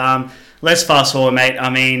awesome. But let's fast forward, mate. I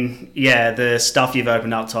mean, yeah, the stuff you've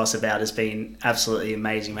opened up to us about has been absolutely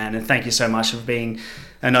amazing, man. And thank you so much for being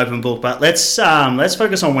an open book. But let's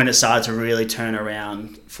focus on when it started to really turn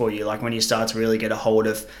around for you, like when you start to really get a hold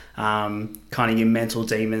of kind of your mental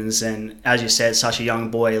demons. And as you said, such a young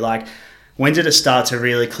boy, like when did it start to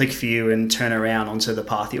really click for you and turn around onto the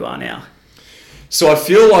path you are now? So I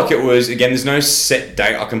feel like it was, again, there's no set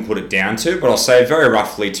date I can put it down to, but I'll say very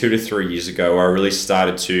roughly 2 to 3 years ago, I really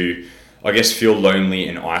started to, I guess, feel lonely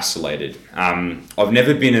and isolated. I've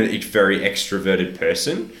never been a very extroverted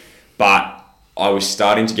person, but I was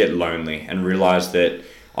starting to get lonely and realize that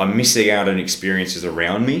I'm missing out on experiences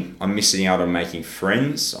around me. I'm missing out on making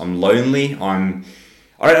friends. I'm lonely. I don't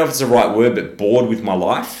know if it's the right word, but bored with my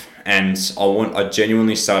life. And I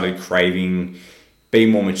genuinely started craving being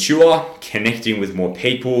more mature, connecting with more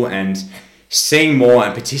people, and seeing more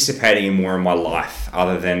and participating in more in my life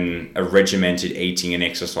other than a regimented eating and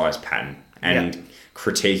exercise pattern and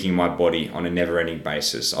critiquing my body on a never-ending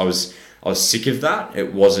basis. I was sick of that.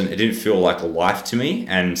 It didn't feel like a life to me,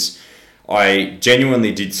 and I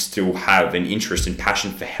genuinely did still have an interest and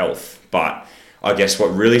passion for health. But I guess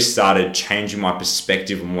what really started changing my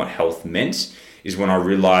perspective on what health meant is when I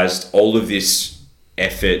realized all of this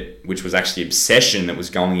effort, which was actually obsession that was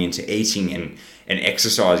going into eating and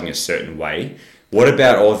exercising a certain way. What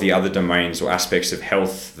about all of the other domains or aspects of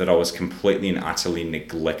health that I was completely and utterly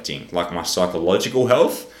neglecting? Like my psychological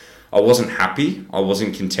health, I wasn't happy. I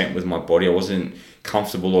wasn't content with my body. I wasn't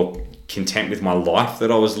comfortable or content with my life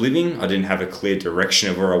that I was living. I didn't have a clear direction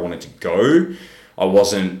of where I wanted to go. I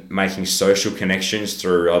wasn't making social connections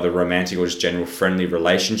through either romantic or just general friendly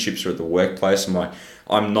relationships or at the workplace.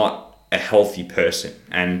 I'm not a healthy person,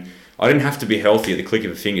 and I didn't have to be healthy at the click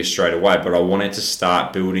of a finger straight away, but I wanted to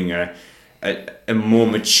start building a a more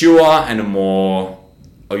mature and a more,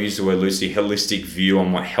 I'll use the word loosely, holistic view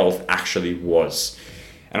on what health actually was.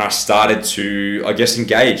 And I started to, I guess,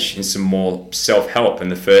 engage in some more self-help. And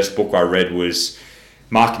the first book I read was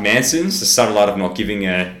Mark Manson's The Subtle Art of Not Giving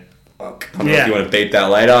a... I don't know if you want to beep that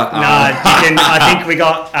later. No, you can, I think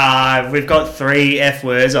we've got 3 F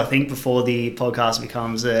words, I think, before the podcast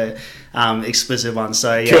becomes a explicit one.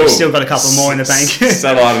 So, yeah, cool. We've still got a couple more in the bank.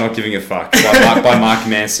 Subtle Art of Not Giving a Fuck by Mark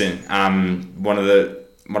Manson. One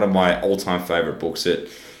of my all-time favourite books.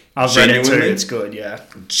 I've read it too. It's good, yeah.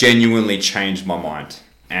 Genuinely changed my mind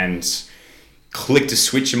and clicked a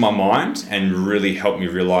switch in my mind and really helped me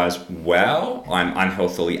realize, wow, I'm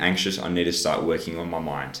unhealthily anxious. I need to start working on my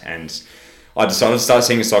mind. And I decided to start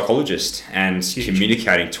seeing a psychologist and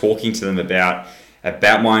communicating, talking to them about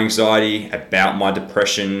my anxiety, about my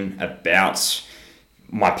depression, about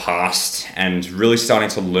my past, and really starting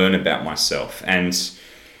to learn about myself. And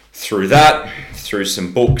through that, through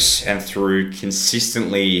some books, and through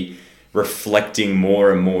consistently reflecting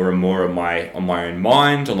more and more and more on my own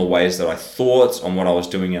mind, on the ways that I thought, on what I was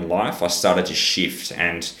doing in life, I started to shift.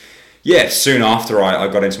 And yeah, soon after I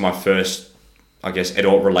got into my first, I guess,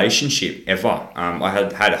 adult relationship ever. I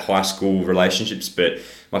had high school relationships, but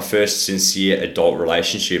my first sincere adult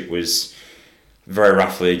relationship was very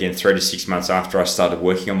roughly, again, 3 to 6 months after I started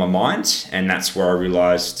working on my mind. And that's where I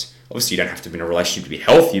realized, obviously you don't have to be in a relationship to be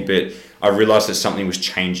healthy, but I realized that something was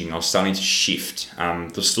changing. I was starting to shift.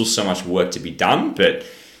 There's still so much work to be done, but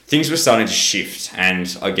things were starting to shift.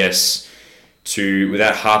 And I guess,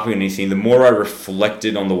 without harping on anything, the more I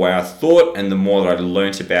reflected on the way I thought and the more that I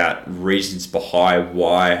learnt about reasons behind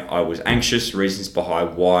why I was anxious, reasons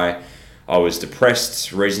behind why I was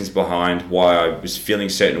depressed, reasons behind why I was feeling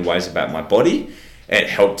certain ways about my body, it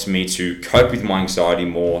helped me to cope with my anxiety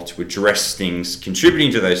more, to address things,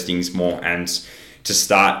 contributing to those things more, and to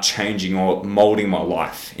start changing or molding my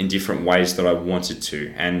life in different ways that I wanted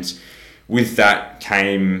to. And with that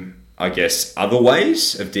came, I guess, other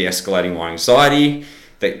ways of de-escalating my anxiety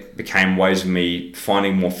that became ways of me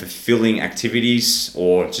finding more fulfilling activities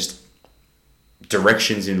or just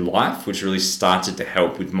directions in life, which really started to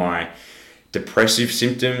help with my depressive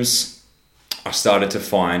symptoms. I started to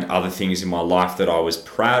find other things in my life that I was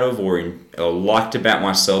proud of or liked about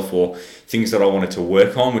myself, or things that I wanted to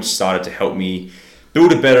work on, which started to help me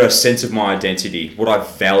build a better sense of my identity, what I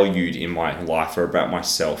valued in my life or about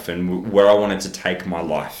myself, and where I wanted to take my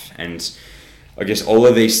life. And I guess all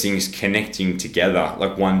of these things connecting together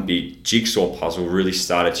like one big jigsaw puzzle really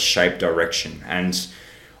started to shape direction. And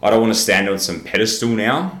I don't want to stand on some pedestal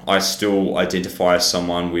now. I still identify as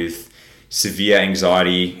someone with severe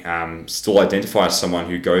anxiety, still identify as someone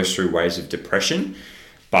who goes through waves of depression,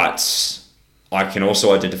 but I can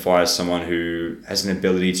also identify as someone who has an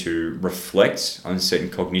ability to reflect on certain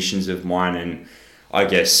cognitions of mine, and I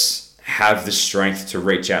guess have the strength to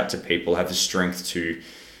reach out to people, have the strength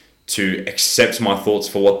to accept my thoughts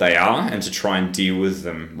for what they are and to try and deal with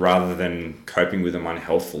them rather than coping with them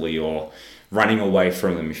unhealthily or running away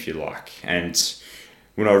from them, if you like. And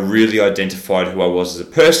when I really identified who I was as a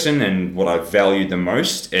person and what I valued the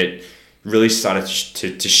most, it really started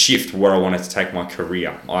to shift where I wanted to take my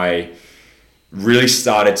career. I really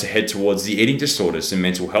started to head towards the eating disorders and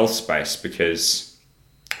mental health space because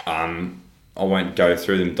I won't go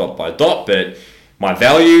through them dot by dot, but my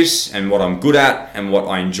values and what I'm good at and what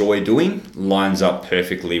I enjoy doing lines up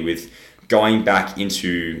perfectly with going back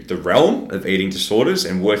into the realm of eating disorders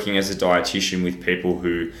and working as a dietitian with people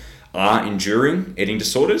who are enduring eating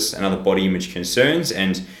disorders and other body image concerns,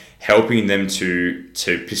 and helping them to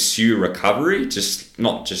pursue recovery,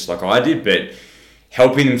 not just like I did, but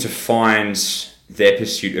helping them to find their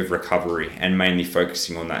pursuit of recovery and mainly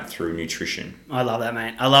focusing on that through nutrition. I love that,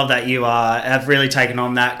 mate. I love that you have really taken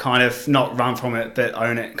on that kind of, not run from it, but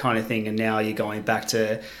own it kind of thing. And now you're going back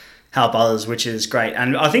to help others, which is great.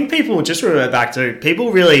 And I think people, just revert back to,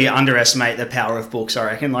 people really underestimate the power of books, I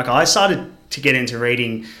reckon. Like, I started to get into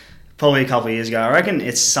reading probably a couple of years ago. I reckon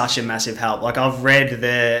it's such a massive help. Like, I've read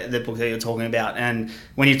the book that you're talking about, and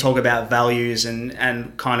when you talk about values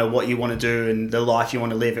and kind of what you want to do and the life you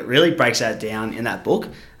want to live, it really breaks that down in that book.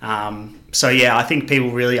 So yeah, I think people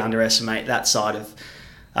really underestimate that side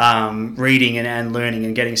of reading and learning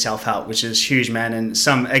and getting self-help, which is huge, man. And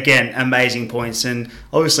some, again, amazing points. And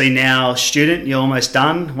obviously now, student, you're almost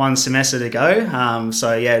done, 1 semester to go.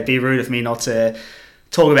 So yeah, it'd be rude of me not to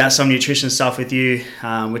talk about some nutrition stuff with you,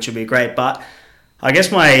 which would be great. But I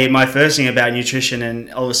guess my first thing about nutrition,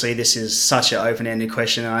 and obviously this is such an open-ended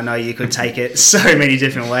question, and I know you could take it so many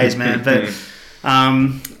different ways, man, but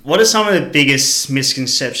What are some of the biggest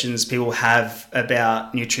misconceptions people have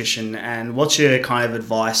about nutrition, and what's your kind of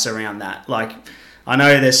advice around that? Like, I know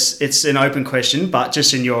it's an open question, but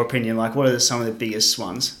just in your opinion, like, what are some of the biggest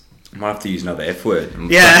ones? I might have to use another F word.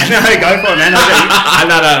 Yeah, no, go for it, man.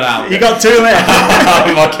 No. You got two there.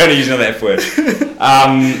 I'm not going to use another F word.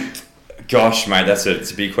 Gosh, mate,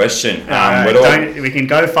 it's a big question. We can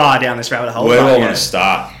go far down this rabbit hole. Where do I want to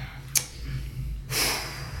start?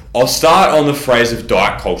 I'll start on the phrase of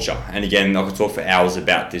diet culture. And again, I could talk for hours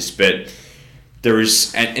about this, but there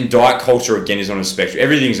is, and diet culture again is on a spectrum.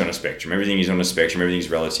 Everything's on a spectrum. Everything is on a spectrum. Everything's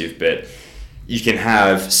relative, but you can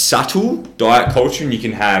have subtle diet culture and you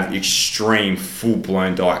can have extreme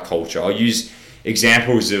full-blown diet culture. I'll use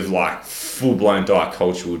examples of like full-blown diet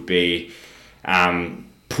culture would be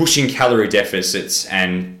pushing calorie deficits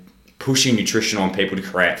and pushing nutrition on people to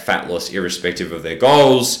create fat loss irrespective of their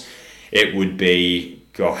goals. It would be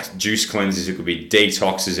juice cleanses, it would be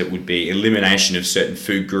detoxes, it would be elimination of certain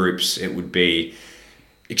food groups, it would be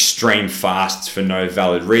extreme fasts for no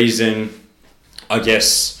valid reason. I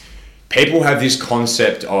guess people have this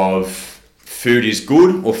concept of food is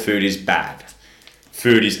good or food is bad.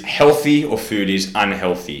 Food is healthy or food is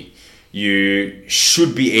unhealthy. You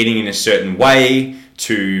should be eating in a certain way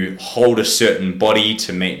to hold a certain body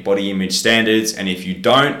to meet body image standards, and if you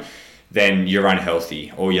don't, then you're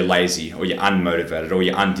unhealthy or you're lazy or you're unmotivated or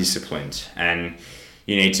you're undisciplined. And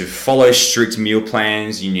you need to follow strict meal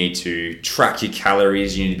plans, you need to track your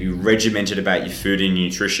calories, you need to be regimented about your food and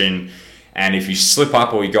nutrition. And if you slip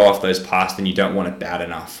up or you go off those paths, then you don't want it bad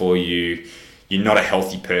enough, or you're not a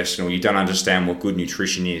healthy person, or you don't understand what good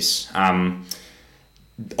nutrition is.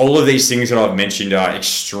 All of these things that I've mentioned are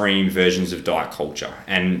extreme versions of diet culture.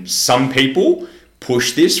 And some people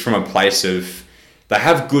push this from a place of, they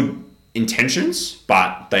have good intentions,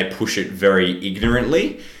 but they push it very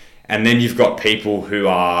ignorantly. And then you've got people who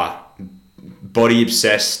are body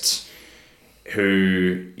obsessed,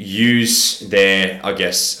 who use their, I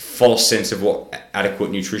guess, false sense of what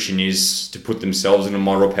adequate nutrition is to put themselves in a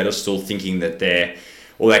moral pedestal, thinking that they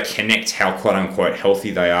connect how quote unquote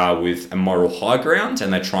healthy they are with a moral high ground,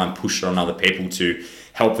 and they try and push it on other people to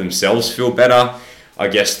help themselves feel better. I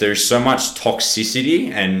guess there's so much toxicity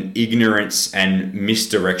and ignorance and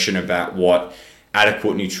misdirection about what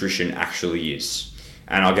adequate nutrition actually is.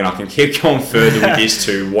 And again, I can keep going further with this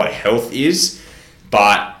to what health is,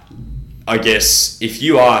 but I guess if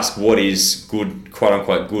you ask what is good, quote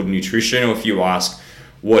unquote, good nutrition, or if you ask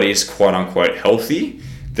what is quote unquote healthy,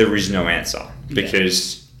 there is no answer,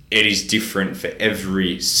 because it is different for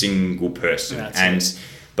every single person.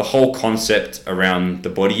 The whole concept around the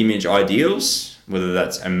body image ideals, whether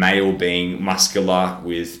that's a male being muscular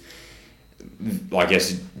with, I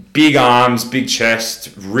guess, big arms, big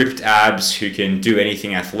chest, ripped abs, who can do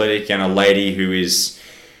anything athletic, and a lady who is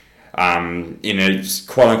in a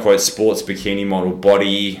quote-unquote sports bikini model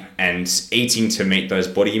body and eating to meet those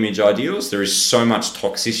body image ideals. There is so much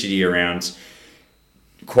toxicity around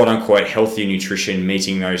quote-unquote healthy nutrition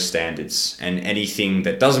meeting those standards, and anything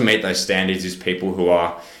that doesn't meet those standards is people who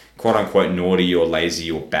are quote-unquote naughty or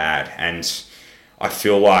lazy or bad. And I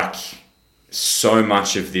feel like so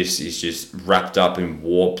much of this is just wrapped up and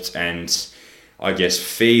warped, and I guess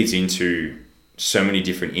feeds into so many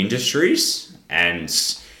different industries, and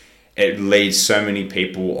it leads so many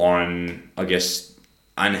people on, I guess,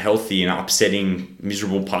 unhealthy and upsetting,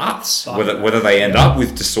 miserable paths, whether they end up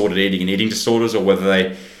with disordered eating and eating disorders, or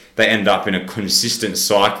whether they end up in a consistent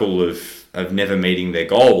cycle of never meeting their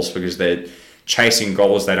goals because they're chasing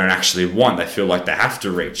goals they don't actually want, they feel like they have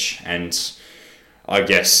to reach. And I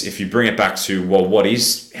guess if you bring it back to, well, what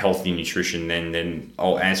is healthy nutrition, then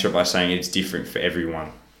I'll answer it by saying it's different for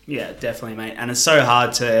everyone. Yeah, definitely, mate. And it's so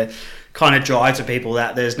hard to kind of drive to people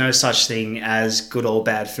that there's no such thing as good or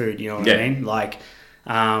bad food, you know what I mean? Like,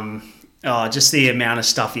 just the amount of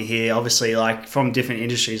stuff you hear, obviously, like from different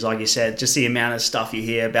industries, like you said, just the amount of stuff you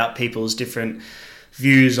hear about people's different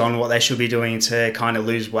views on what they should be doing to kind of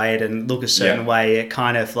lose weight and look a certain way. It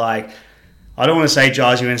kind of like, I don't want to say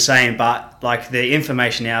drives you insane, but like the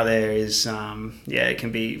information out there is, it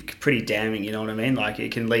can be pretty damning, you know what I mean? Like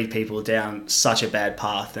it can lead people down such a bad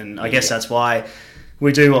path. And I guess that's why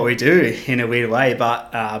we do what we do in a weird way.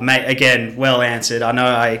 But mate, again, well answered. I know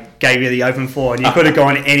I gave you the open floor and you could have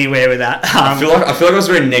gone anywhere with that. I feel like I was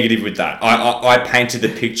very negative with that. I painted the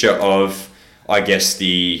picture of, I guess,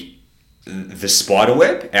 the spider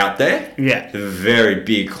web out there. Yeah. The very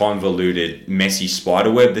big, convoluted, messy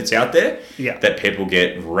spider web that's out there. Yeah. That people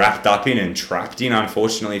get wrapped up in and trapped in,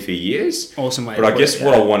 unfortunately, for years. Awesome way. But I guess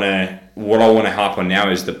what I want to harp on now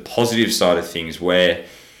is the positive side of things, where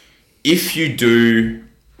if you do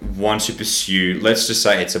want to pursue, let's just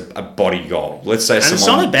say it's a body goal. Let's say it's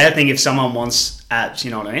not a bad thing if someone wants abs,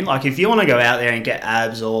 you know what I mean? Like if you want to go out there and get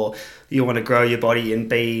abs, or you want to grow your body and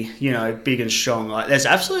be, you know, big and strong, like there's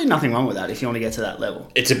absolutely nothing wrong with that if you want to get to that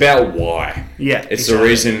level. It's about why. Yeah, it's exactly. The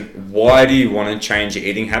reason, why do you want to change your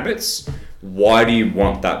eating habits? Why do you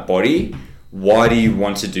want that body? Why do you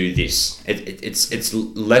want to do this? It's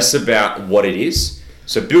less about what it is.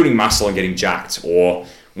 So building muscle and getting jacked, or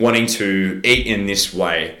wanting to eat in this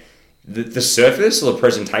way, the surface or the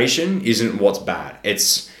presentation isn't what's bad.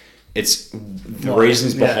 It's the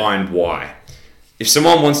reasons behind why. If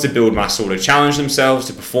someone wants to build muscle to challenge themselves,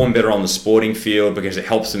 to perform better on the sporting field because it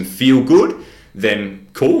helps them feel good, then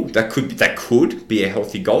cool. That could be a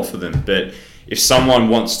healthy goal for them. But if someone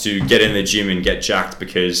wants to get in the gym and get jacked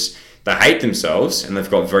because they hate themselves and they've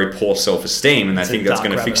got very poor self-esteem and they think that's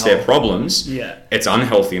going to fix their problems, it's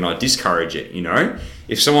unhealthy, and I discourage it, you know?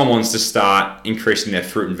 If someone wants to start increasing their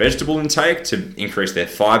fruit and vegetable intake, to increase their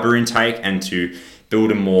fiber intake, and to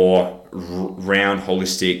build a more round,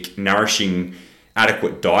 holistic, nourishing,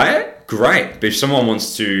 adequate diet, great. But if someone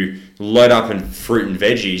wants to load up in fruit and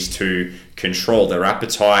veggies to control their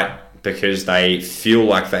appetite because they feel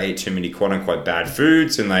like they eat too many quote-unquote bad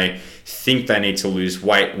foods and they think they need to lose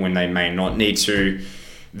weight when they may not need to,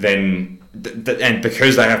 then and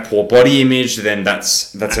because they have poor body image, then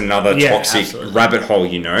that's another toxic rabbit hole,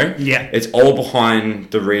 you know? Yeah. It's all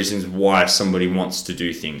behind the reasons why somebody wants to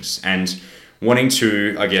do things. And wanting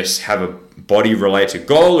to, I guess, have a body-related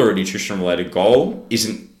goal or a nutrition-related goal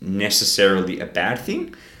isn't necessarily a bad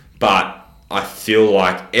thing, but I feel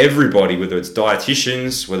like everybody, whether it's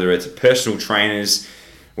dietitians, whether it's personal trainers,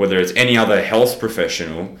 whether it's any other health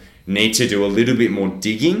professional, need to do a little bit more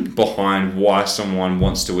digging behind why someone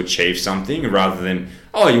wants to achieve something, rather than,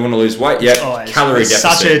 oh, you want to lose weight? Yeah, calorie deficit. It's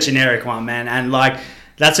such a generic one, man. And like,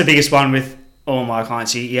 that's the biggest one with all my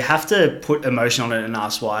clients. You have to put emotion on it and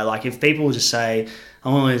ask why. Like if people just say, I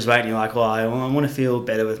want to lose weight, and you're like, well, I want to feel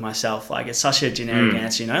better with myself. Like it's such a generic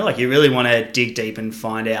answer, you know? Like you really want to dig deep and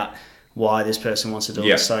find out why this person wants to do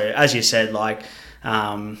it. So as you said, like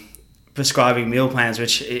prescribing meal plans,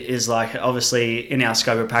 which is like obviously in our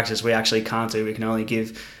scope of practice we actually can't do. We can only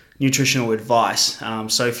give nutritional advice.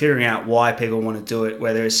 So figuring out why people want to do it,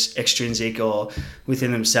 whether it's extrinsic or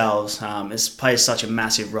within themselves, it plays such a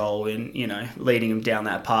massive role in, you know, leading them down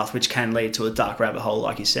that path, which can lead to a dark rabbit hole,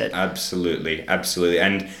 like you said. Absolutely.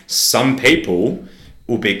 And some people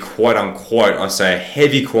will be quote unquote, I say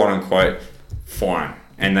heavy quote unquote, fine,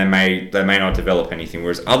 and they may not develop anything.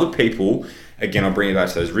 Whereas other people, again, I'll bring it back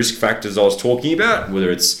to those risk factors I was talking about,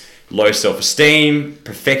 whether it's low self-esteem,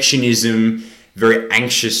 perfectionism, very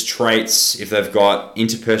anxious traits, if they've got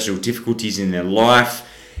interpersonal difficulties in their life.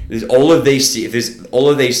 There's all of these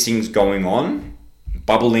things going on,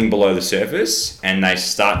 bubbling below the surface, and they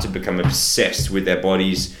start to become obsessed with their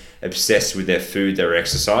bodies, obsessed with their food, their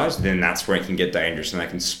exercise, then that's where it can get dangerous and they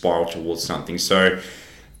can spiral towards something. So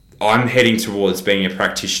I'm heading towards being a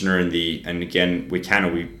practitioner and again,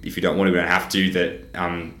 if you don't want to, we don't have to,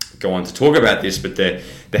 go on to talk about this, but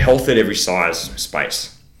the health at every size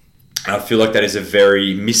space. I feel like that is a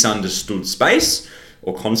very misunderstood space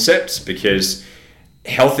or concept, because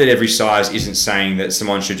health at every size isn't saying that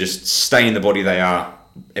someone should just stay in the body they are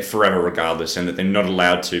forever regardless, and that they're not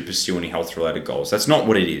allowed to pursue any health related goals. That's not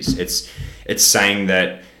what it is. It's saying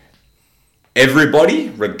that everybody,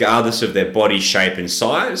 regardless of their body shape and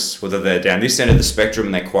size, whether they're down this end of the spectrum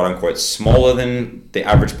and they're quote unquote smaller than the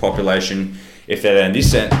average population, if they're down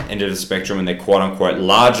this end of the spectrum and they're quote unquote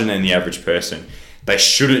larger than the average person, they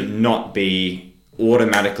shouldn't not be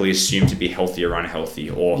automatically assumed to be healthy or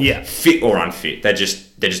unhealthy, or fit or unfit. They're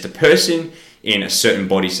just a person in a certain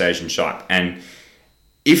body stage and shape. And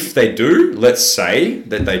if they do, let's say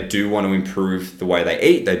that they do want to improve the way they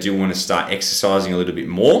eat, they do want to start exercising a little bit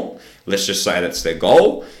more, let's just say that's their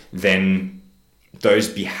goal, then those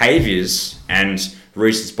behaviors and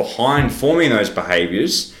reasons behind forming those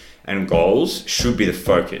behaviors and goals should be the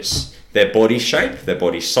focus. Their body shape, their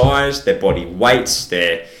body size, their body weights,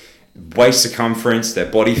 their waist circumference, their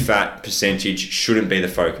body fat percentage shouldn't be the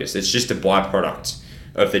focus. It's just a byproduct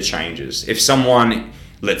of the changes. If someone,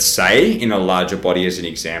 let's say in a larger body as an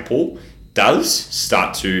example, does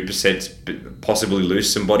start to possibly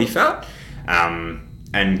lose some body fat,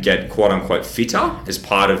 and get quote unquote fitter as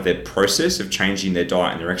part of their process of changing their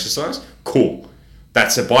diet and their exercise, cool.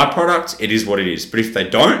 That's a byproduct. It is what it is. But if they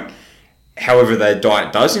don't, however, their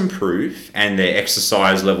diet does improve and their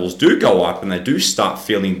exercise levels do go up and they do start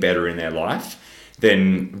feeling better in their life,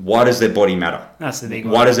 then why does their body matter? That's the big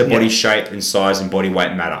one. Why does their body shape and size and body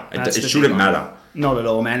weight matter? It shouldn't matter. Not at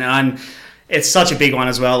all, man. And it's such a big one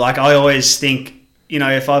as well. Like I always think,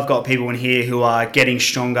 if I've got people in here who are getting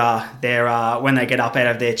stronger, when they get up out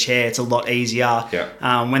of their chair, it's a lot easier.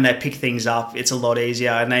 Yeah. When they pick things up, it's a lot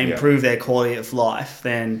easier, and they improve their quality of life.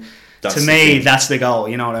 Then, That's to me, that's the goal.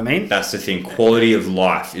 You know what I mean? That's the thing. Quality of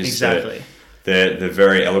life is exactly the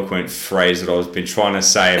very eloquent phrase that I've been trying to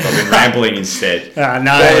say, but I've been rambling instead.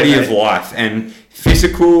 Quality of life, and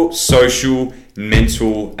physical, social,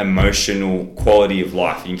 mental, emotional quality of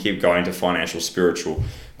life. You can keep going to financial, spiritual.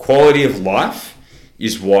 Quality of life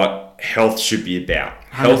is what health should be about.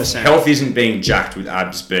 100%. Health isn't being jacked with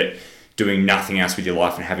abs, but doing nothing else with your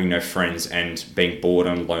life and having no friends and being bored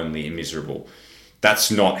and lonely and miserable.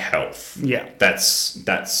 That's not health. Yeah.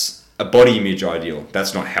 That's a body image ideal.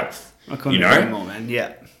 That's not health. I couldn't agree more, man.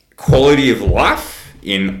 Yeah. Quality of life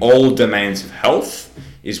in all domains of health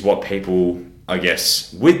is what people, I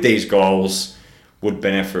guess, with these goals would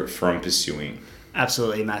benefit from pursuing.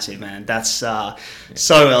 Absolutely massive, man. That's so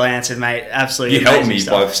well answered, mate. Absolutely. You helped me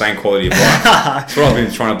by saying quality of life. That's what I've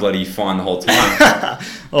been trying to bloody find the whole time.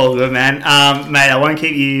 All good, man. Mate, I won't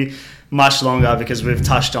keep you much longer because we've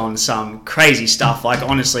touched on some crazy stuff. Like,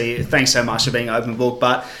 honestly, thanks so much for being an open book.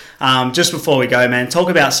 But just before we go, man, talk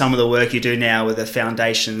about some of the work you do now with the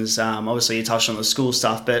foundations. Obviously, you touched on the school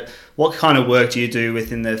stuff, but what kind of work do you do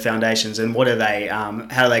within the foundations, and what are they?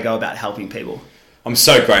 How do they go about helping people? I'm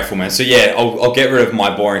so grateful, man. So yeah, I'll get rid of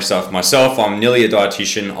my boring stuff myself. I'm nearly a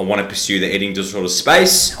dietitian. I want to pursue the eating disorder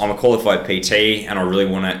space. I'm a qualified PT, and I really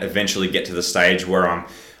want to eventually get to the stage where I'm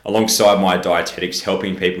alongside my dietetics,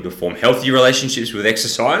 helping people to form healthy relationships with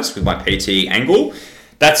exercise, with my PT angle.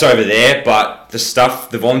 That's over there, but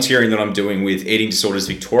the volunteering that I'm doing with Eating Disorders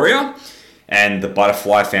Victoria and the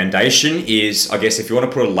Butterfly Foundation is, I guess, if you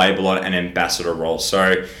want to put a label on it, an ambassador role.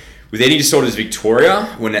 So with Eating Disorders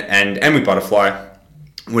Victoria and with Butterfly,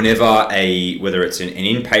 whether it's an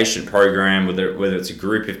inpatient program, whether it's a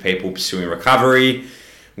group of people pursuing recovery,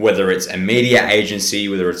 whether it's a media agency,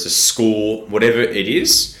 whether it's a school, whatever it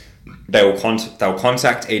is, they'll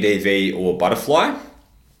contact EDV or Butterfly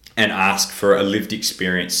and ask for a lived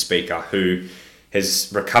experience speaker who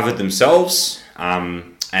has recovered themselves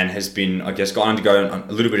and has been, I guess, undergo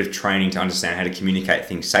a little bit of training to understand how to communicate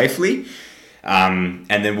things safely. And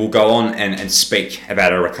then we'll go on and speak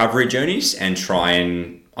about our recovery journeys and try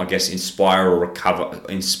and, I guess, inspire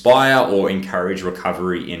or encourage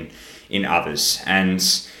recovery in others. And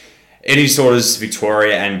Eating Disorders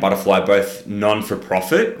Victoria and Butterfly are both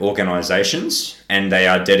non-for-profit organisations, and they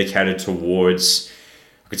are dedicated towards,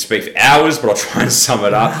 I could speak for hours, but I'll try and sum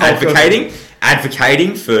it up,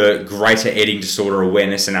 advocating for greater eating disorder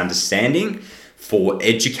awareness and understanding, for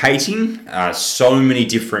educating so many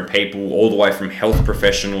different people, all the way from health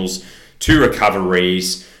professionals to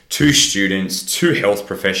recoveries, to students, to health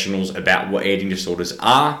professionals, about what eating disorders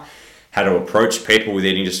are, how to approach people with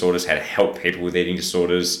eating disorders, how to help people with eating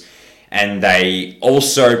disorders. And they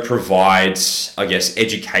also provide, I guess,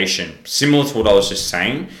 education. Similar to what I was just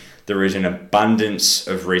saying, there is an abundance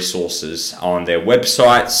of resources on their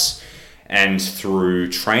websites and through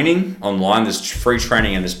training online. There's free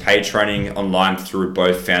training and there's paid training online through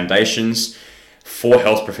both foundations for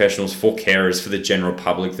health professionals, for carers, for the general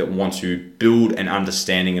public that want to build an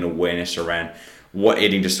understanding and awareness around what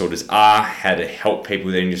eating disorders are, how to help people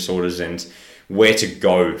with eating disorders, and where to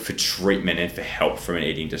go for treatment and for help from an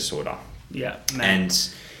eating disorder. Yeah, man. And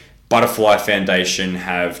Butterfly Foundation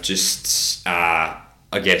have just, I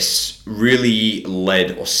guess, really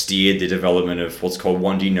led or steered the development of what's called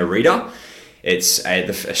Wandi Narita. It's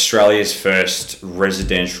Australia's first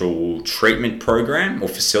residential treatment program, or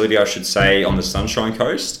facility, I should say, on the Sunshine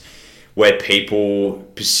Coast, where people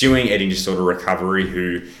pursuing eating disorder recovery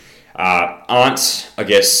who aren't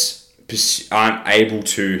able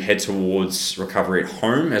to head towards recovery at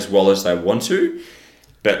home as well as they want to,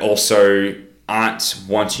 but also aren't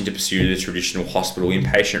wanting to pursue the traditional hospital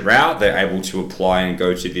inpatient route, they're able to apply and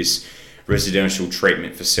go to this residential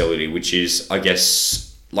treatment facility, which is, I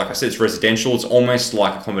guess, like I said, it's residential. It's almost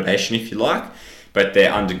like accommodation, if you like, but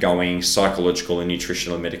they're undergoing psychological and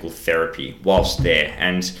nutritional and medical therapy whilst there.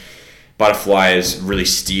 And Butterfly has really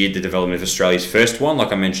steered the development of Australia's first one,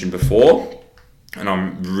 like I mentioned before. And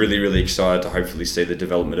I'm really, really excited to hopefully see the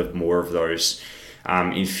development of more of those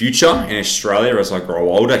in future in Australia as I grow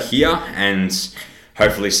older here, and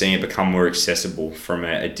hopefully seeing it become more accessible from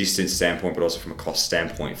a distance standpoint, but also from a cost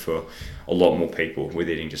standpoint for a lot more people with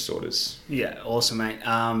eating disorders. Yeah, awesome, mate.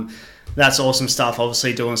 That's awesome stuff.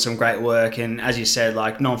 Obviously doing some great work, and as you said,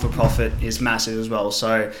 like, non-for-profit is massive as well.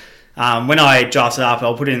 So when I draft it up,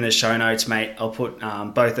 I'll put it in the show notes, mate. I'll put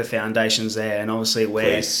both the foundations there, and obviously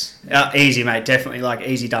where easy, mate, definitely, like,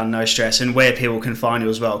 easy done, no stress, and where people can find you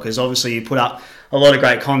as well, because obviously you put up a lot of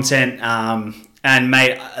great content. And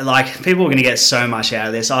mate, like, people are going to get so much out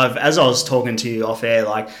of this. As I was talking to you off air,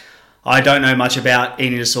 like, I don't know much about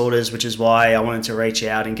eating disorders, which is why I wanted to reach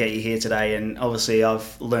out and get you here today. And obviously,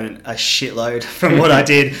 I've learned a shitload from what I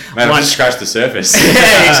did. Man, I just scratched the surface.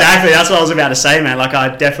 Yeah, exactly. That's what I was about to say, man. Like,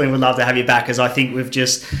 I definitely would love to have you back, because I think we've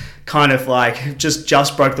just kind of like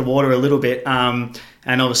just broke the water a little bit. And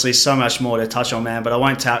obviously, so much more to touch on, man. But I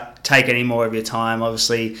won't take any more of your time.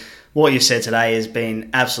 Obviously, what you've said today has been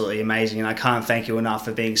absolutely amazing, and I can't thank you enough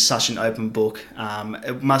for being such an open book.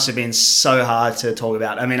 It must have been so hard to talk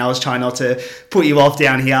about. I mean, I was trying not to put you off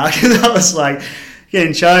down here, because I was like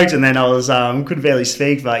getting choked, and then I was couldn't barely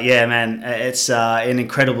speak. But yeah, man, it's an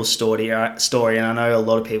incredible story, and I know a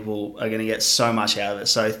lot of people are going to get so much out of it.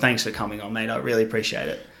 So thanks for coming on, mate. I really appreciate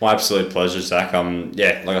it. My absolute pleasure, Zach.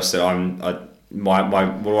 Yeah, like I said, what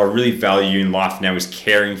I really value in life now is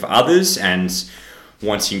caring for others and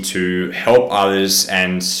wanting to help others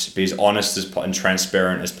and be as honest and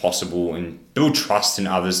transparent as possible and build trust in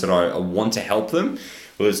others that I want to help them,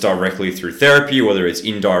 whether it's directly through therapy, whether it's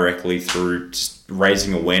indirectly through just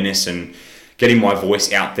raising awareness and getting my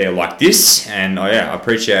voice out there like this. And I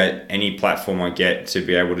appreciate any platform I get to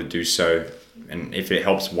be able to do so. And if it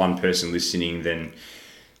helps one person listening, then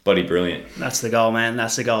bloody brilliant. That's the goal, man.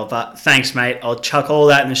 That's the goal. But thanks, mate. I'll chuck all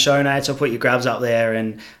that in the show notes. I'll put your grabs up there.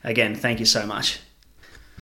 And again, thank you so much.